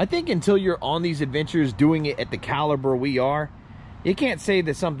I think until you're on these adventures doing it at the caliber we are, you can't say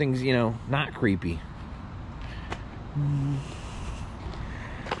that something's, you know, not creepy.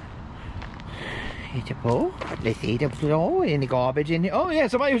 It's a bowl. Let's eat a flow in the garbage in here. Oh yeah,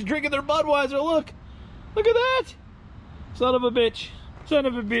 somebody was drinking their Budweiser. Look. Look at that. Son of a bitch. Son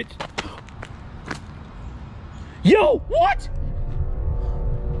of a bitch. Yo, what?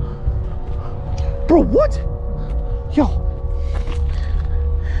 Bro, what? Yo.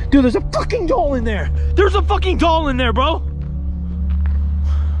 Dude, there's a fucking doll in there. There's a fucking doll in there, bro.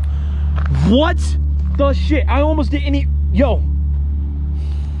 What the shit? I almost didn't eat. Yo.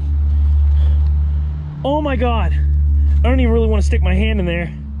 Oh my God. I don't even really want to stick my hand in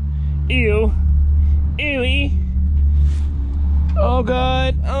there. Ew. Ewy. Oh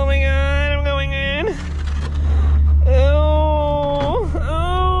God. Oh my God. I'm going in. Oh.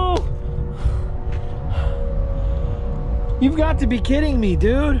 Oh. You've got to be kidding me,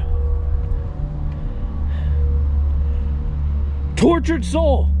 dude. Tortured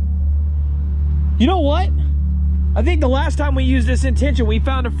soul. You know what? I think the last time we used this intention, we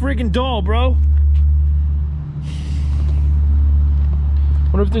found a friggin' doll, bro.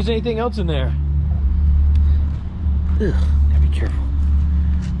 Wonder if there's anything else in there. Ugh, gotta be careful.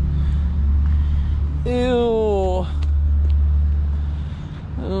 Ew.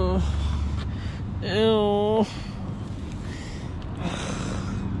 Ew.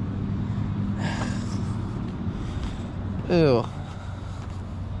 Ew.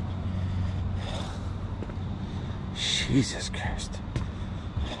 Jesus Christ.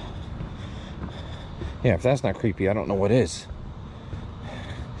 Yeah, if that's not creepy, I don't know what is.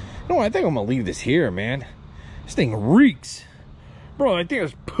 No, I think I'm gonna leave this here, man. This thing reeks. Bro, I think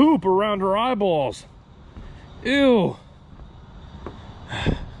there's poop around her eyeballs. Ew.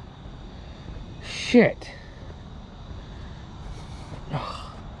 Shit. Ugh.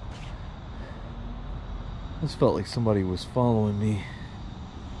 This felt like somebody was following me.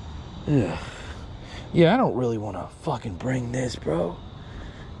 Ugh. Yeah, I don't really want to fucking bring this, bro.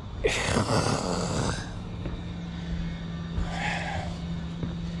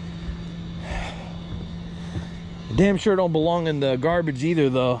 Damn sure don't belong in the garbage either,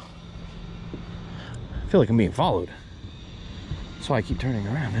 though. I feel like I'm being followed. That's why I keep turning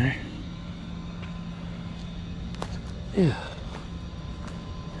around there. Ew.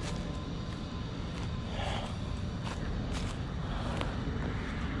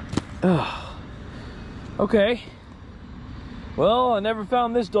 Ugh. Okay. Well, I never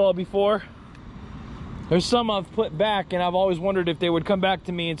found this doll before. There's some I've put back, and I've always wondered if they would come back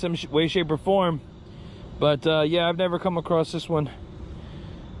to me in some way, shape, or form. But yeah, I've never come across this one.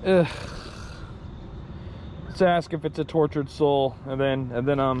 Ugh. Let's ask if it's a tortured soul, and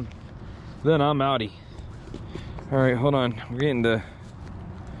then I'm outie. All right, hold on. We're getting the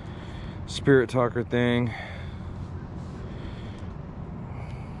spirit talker thing.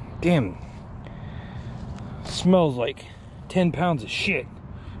 Damn. Smells like 10 pounds of shit.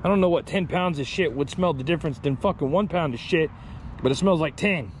 I don't know what 10 pounds of shit would smell the difference than fucking 1 pound of shit, but it smells like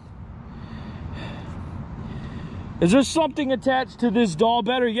 10. Is there something attached to this doll?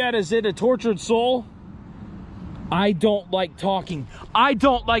 Better yet, is it a tortured soul? I don't like talking. I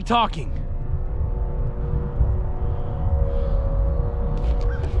don't like talking.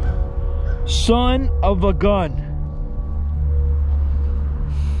 Son of a gun.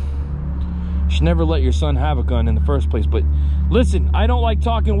 Should never let your son have a gun in the first place. But listen, I don't like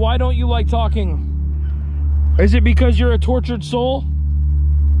talking. Why don't you like talking? Is it because you're a tortured soul?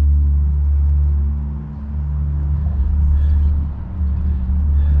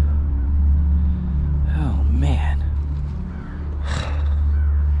 Oh man.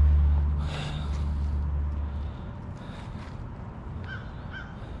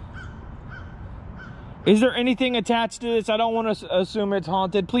 Is there anything attached to this? I don't want to assume it's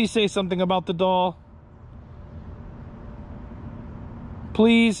haunted. Please say something about the doll.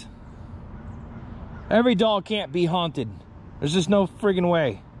 Please. Every doll can't be haunted. There's just no friggin'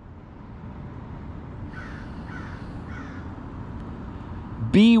 way.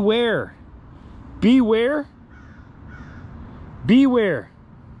 Beware. Beware. Beware.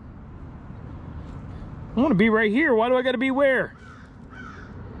 I want to be right here. Why do I got to beware?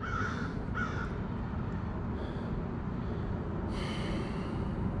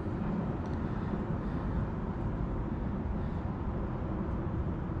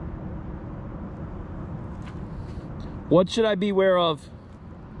 What should I beware of?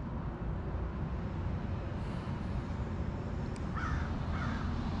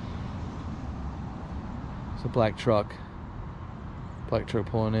 It's a black truck. Black truck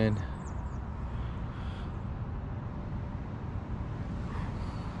pulling in.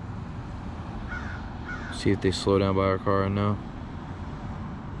 See if they slow down by our car or no.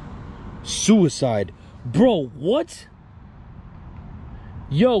 Suicide. Bro, what?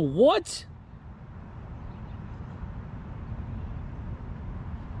 Yo, what?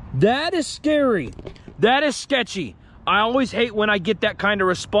 That is scary. That is sketchy. I always hate when I get that kind of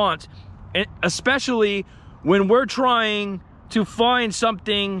response, and especially when we're trying to find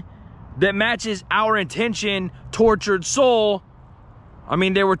something that matches our intention, tortured soul. I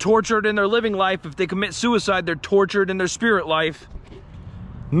mean, they were tortured in their living life. If they commit suicide, they're tortured in their spirit life.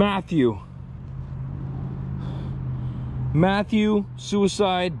 Matthew,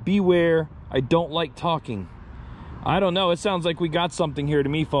 suicide, beware. I don't like talking. I don't know. It sounds like we got something here to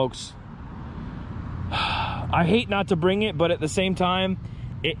me, folks. I hate not to bring it, but at the same time,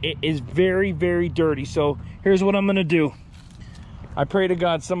 it is very, very dirty. So here's what I'm going to do. I pray to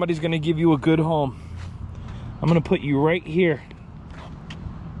God somebody's going to give you a good home. I'm going to put you right here.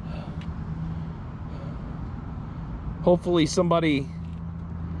 Hopefully somebody,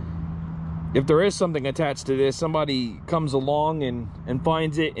 if there is something attached to this, somebody comes along and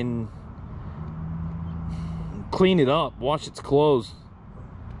finds it and clean it up, wash its clothes.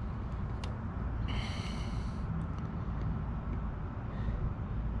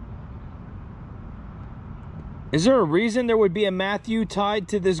 Is there a reason there would be a Matthew tied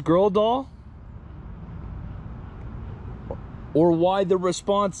to this girl doll? Or why the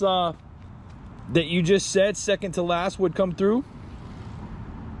response that you just said, second to last, would come through?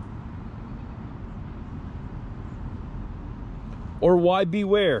 Or why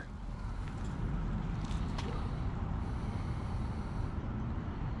beware?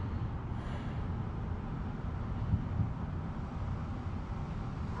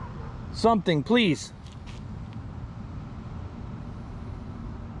 Something, please.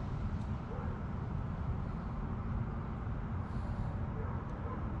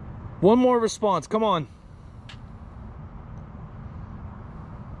 One more response, come on.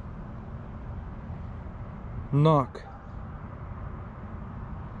 Knock.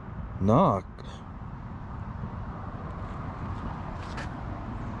 Knock.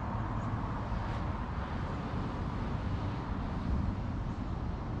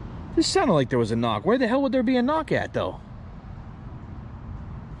 This sounded like there was a knock. Where the hell would there be a knock at, though?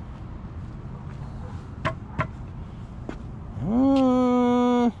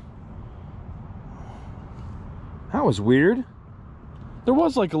 That was weird. There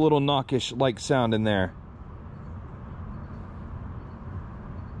was like a little knockish like sound in there.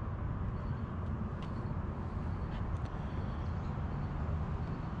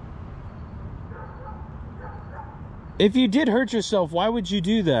 If you did hurt yourself, why would you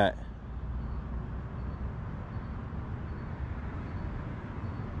do that?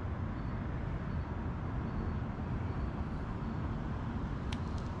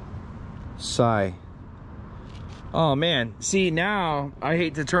 Sigh. Oh man, see, now I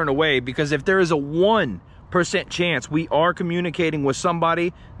hate to turn away, because if there is a 1% chance we are communicating with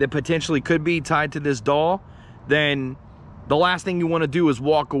somebody that potentially could be tied to this doll, then the last thing you want to do is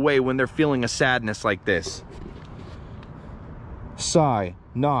walk away when they're feeling a sadness like this. Sigh,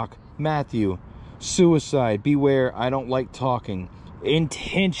 knock, Matthew, suicide, beware, I don't like talking,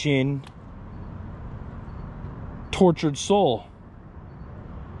 intention, tortured soul,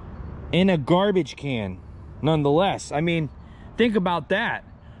 in a garbage can. Nonetheless, I mean, think about that.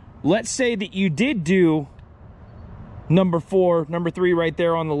 Let's say that you did do number 4, number 3 right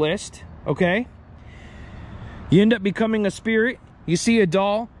there on the list, okay? You end up becoming a spirit, you see a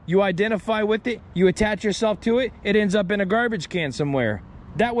doll, you identify with it, you attach yourself to it, it ends up in a garbage can somewhere.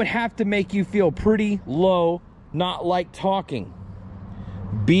 That would have to make you feel pretty low, not like talking.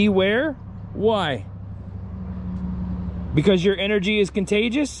 Beware? Why? Because your energy is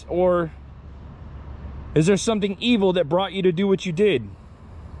contagious, or is there something evil that brought you to do what you did?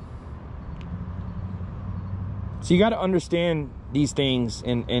 So you got to understand these things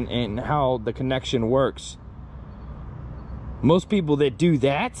and how the connection works. Most people that do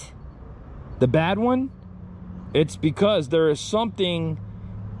that, the bad one, it's because there is something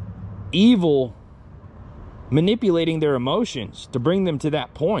evil manipulating their emotions to bring them to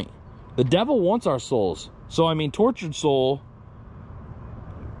that point. The devil wants our souls. So, I mean, tortured soul,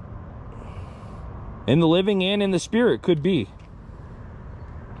 in the living and in the spirit, could be.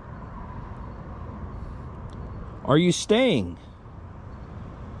 Are you staying?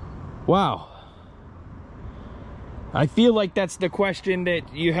 Wow. I feel like that's the question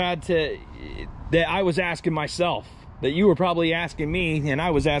that you had to, that I was asking myself, that you were probably asking me and I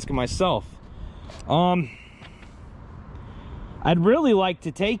was asking myself. I'd really like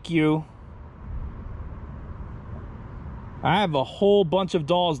to take you. I have a whole bunch of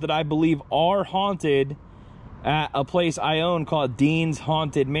dolls that I believe are haunted at a place I own called Dean's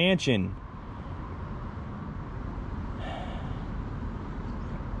Haunted Mansion.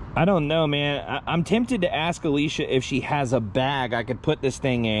 I don't know, man. I'm tempted to ask Alicia if she has a bag I could put this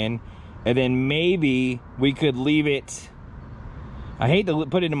thing in, and then maybe we could leave it. I hate to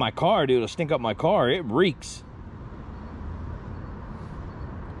put it in my car, dude. It'll stink up my car. It reeks.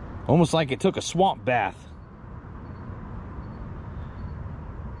 Almost like it took a swamp bath.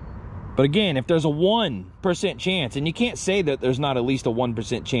 But again, if there's a 1% chance, and you can't say that there's not at least a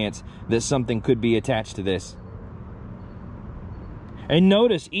 1% chance that something could be attached to this. And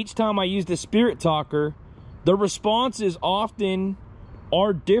notice, each time I use the spirit talker, the responses often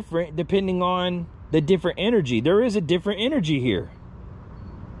are different depending on the different energy. There is a different energy here.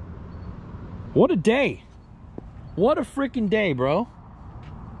 What a day. What a freaking day, bro.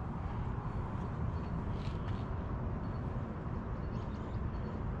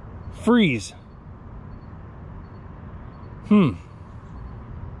 Freeze. Freeze.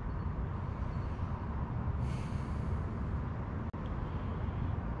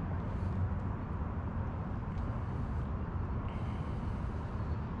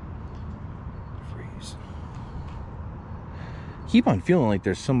 Keep on feeling like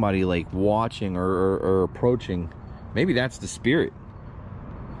there's somebody like watching or approaching. Maybe that's the spirit.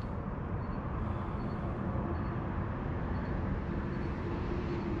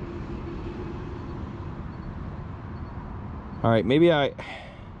 All right, maybe I'll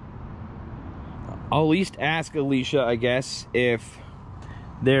at least ask Alicia, I guess, if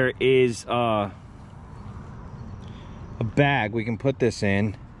there is a bag we can put this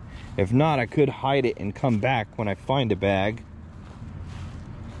in. If not, I could hide it and come back when I find a bag.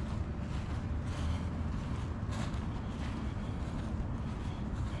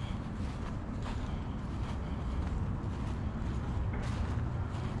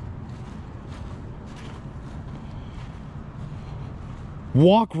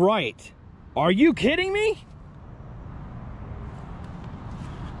 Walk right. Are you kidding me?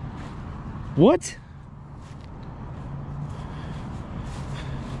 What?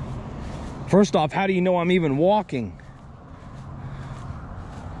 First off, how do you know I'm even walking?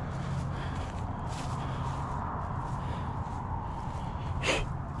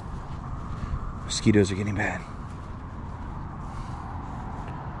 Mosquitoes are getting bad.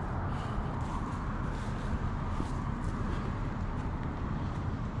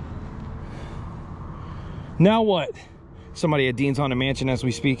 Now what? Somebody at Dean's Haunted Mansion as we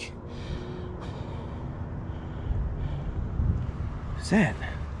speak. What's that?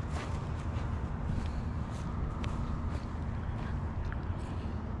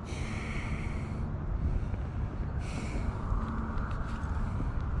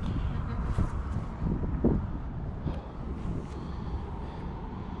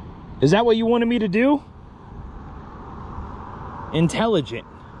 Is that what you wanted me to do? Intelligent.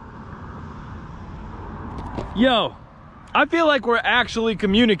 Yo, I feel like we're actually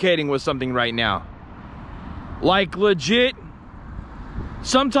communicating with something right now. Like legit.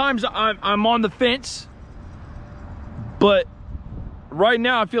 Sometimes I'm on the fence, but right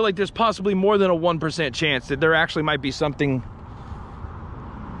now I feel like there's possibly more than a 1% chance that there actually might be something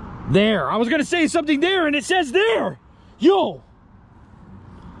there. I was gonna say something there and it says there. Yo.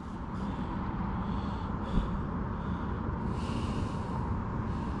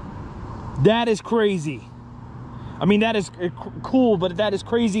 That is crazy. I mean, that is cool, but that is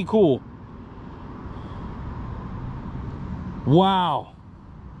crazy cool. Wow.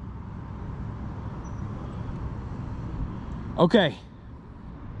 Okay.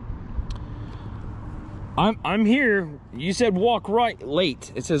 I'm here. You said walk right.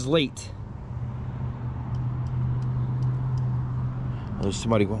 Late. It says late. There's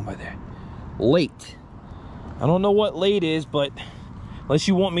somebody going by there. Late. I don't know what late is, but unless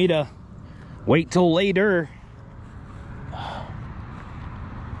you want me to wait till later.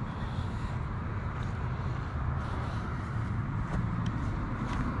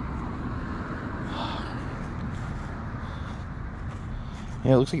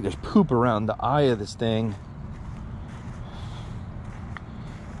 Yeah, it looks like there's poop around the eye of this thing.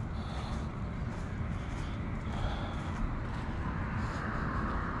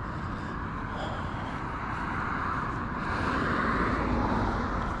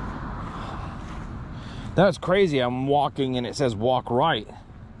 That's crazy. I'm walking and it says walk right.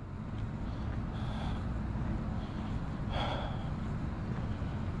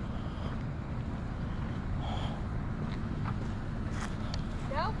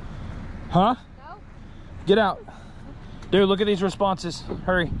 No? Huh? No? Get out. Dude, look at these responses.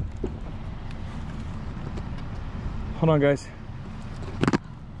 Hurry. Hold on, guys.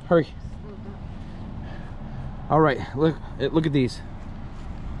 Hurry. All right, look at these.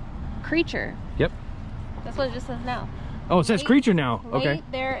 Creature. Yep. That's what it just says now. Oh, it says creature now. Late, Okay.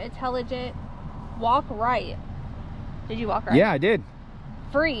 they're intelligent. Walk right. Did you walk right? Yeah, I did.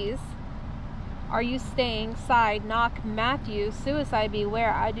 Freeze. Are you staying? Side. Knock. Matthew. Suicide.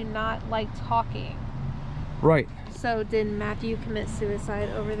 Beware. I do not like talking. Right. So did Matthew commit suicide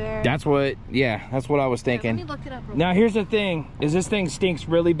over there? That's what, yeah, that's what I was thinking. Let me look it up real Now quick. here's the thing, is this thing stinks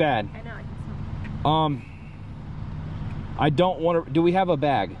really bad. I know, I can smell I don't want to, do we have a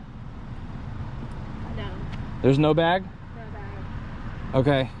bag? it. No. There's no bag? No bag.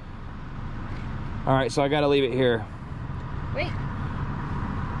 Okay. All right, so I gotta leave it here. Wait.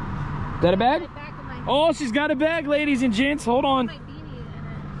 Is that a bag? Put it back in my, Oh, she's got a bag, ladies and gents. Hold on. my beanie in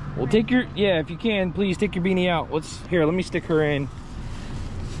it. Well, take your, yeah, if you can, please take your beanie out. Here, let me stick her in.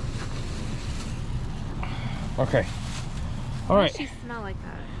 Okay. All Why right. does she smell like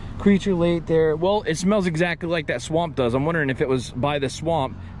that? Creature laid there. Well, it smells exactly like that swamp does. I'm wondering if it was by the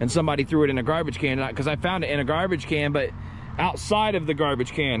swamp and somebody threw it in a garbage can, because I found it in a garbage can, but outside of the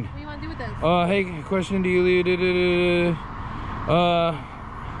garbage can. What do you want to do with this? Hey, question, do you leave?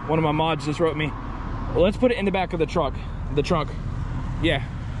 One of my mods just wrote me. Well, let's put it in the back of the truck. The trunk. Yeah.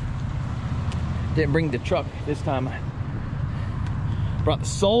 Didn't bring the truck this time. Brought the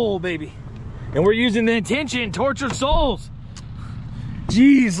soul, baby. And we're using the intention, tortured souls.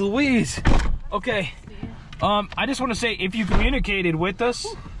 Jeez Louise. Okay. I just want to say, if you communicated with us,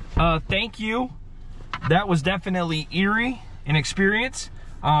 thank you. That was definitely eerie an experience.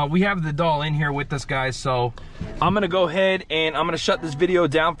 We have the doll in here with us, guys, so I'm gonna go ahead and I'm gonna shut this video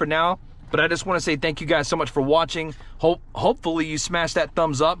down for now. But I just want to say thank you guys so much for watching. Hopefully you smashed that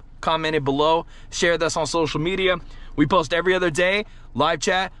thumbs up, commented below, share this on social media. We post every other day, live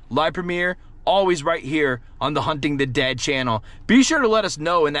chat, live premiere, always right here on the Hunting the Dead channel. Be sure to let us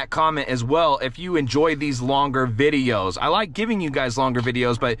know in that comment as well if you enjoy these longer videos. I like giving you guys longer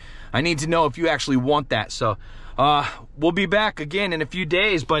videos, but I need to know if you actually want that. So we'll be back again in a few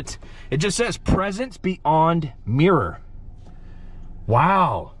days, but it just says presence beyond mirror.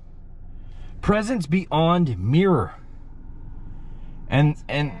 Wow. Presence beyond mirror. And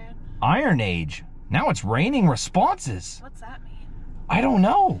Iron Age. Now it's raining responses. What's that mean? I don't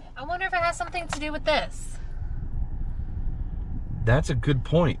know. I wonder if it has something to do with this. That's a good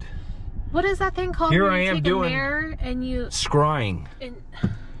point. What is that thing called? Here where I you am take doing a mirror and you scrying. and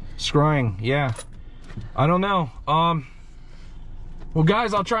Scrying, yeah. I don't know. Well,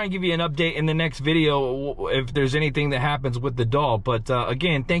 guys, I'll try and give you an update in the next video if there's anything that happens with the doll. But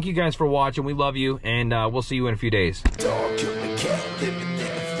again, thank you guys for watching. We love you, and we'll see you in a few days. Dog killed the cat, living in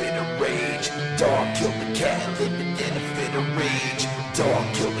a fit of rage. Dog killed the cat, living in a fit of rage.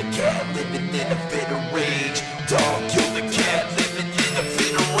 Dog killed the cat, living in a fit of rage. Dog killed the cat, living in a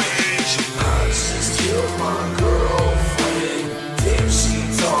fit of rage. I just killed my girlfriend. Damn, she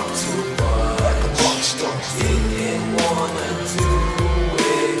talked too much. Like a monster, didn't wanna do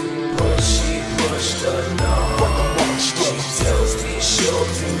it, but she pushed enough. Like a monster, she tells me she'll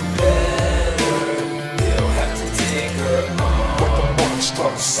do better. They'll have to dig her up. Like a monster,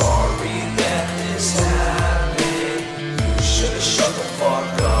 I'm sorry that this happened. You should've shut the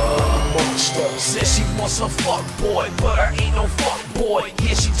fuck up. Monster says she wants a fuck boy, but her ain't no fuck boy.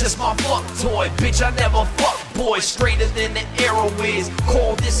 Yeah, she just my fuck toy. Bitch, I never fuck boy. Straighter than the arrow is.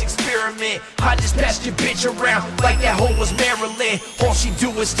 Call this experiment. I just passed your bitch around like that hoe was Marilyn. All she do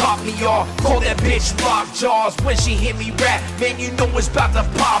is top me off. Call that bitch lock jaws. When she hit me rap, man, you know it's about to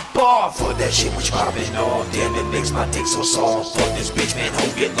pop off. For that shit which popping off. Damn, it makes my dick so soft. Fuck this bitch, man,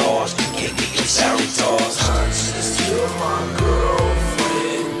 hoe get lost. You can't get your sour toss. I just killed my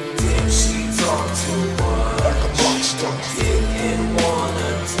girlfriend. Damn, she talked too much. Like a monster. Didn't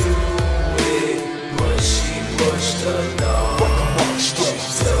wanna do it, but she pushed enough. Like a monster.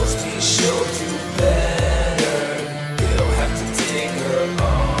 She tells me she'll do better. They'll have to dig her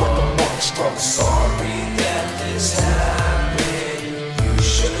up. Like a monster. I'm sorry that this happened. You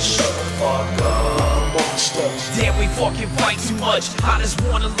should've shut the fuck up. Damn, we fucking fight too much. I just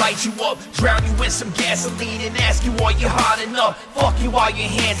wanna light you up, drown you in some gasoline, and ask you are you hot enough. Fuck you while your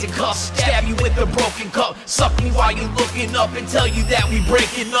hands in cuffs, stab you with a broken cup, suck me while you're looking up, and tell you that we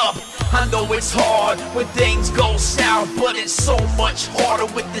breaking up. I know it's hard when things go south, but it's so much harder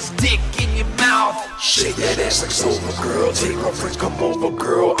with this dick in your mouth. Shake that ass like sober, girl. Take my friends, come over,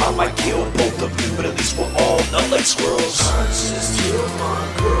 girl. I might kill both of you, but at least we're all not like squirrels. I just killed my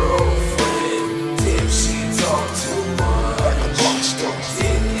girlfriend. Damn, she talked too much. Like a monster.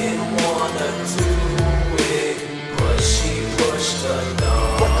 Didn't wanna do it, but she pushed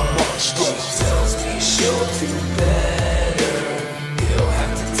enough. Like a monster. She tells me she'll do better. You'll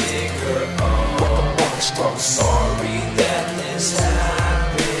have to dig her up. Like a monster. I'm sorry that this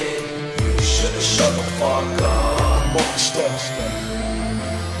happened. You should've shut the fuck up. Monster.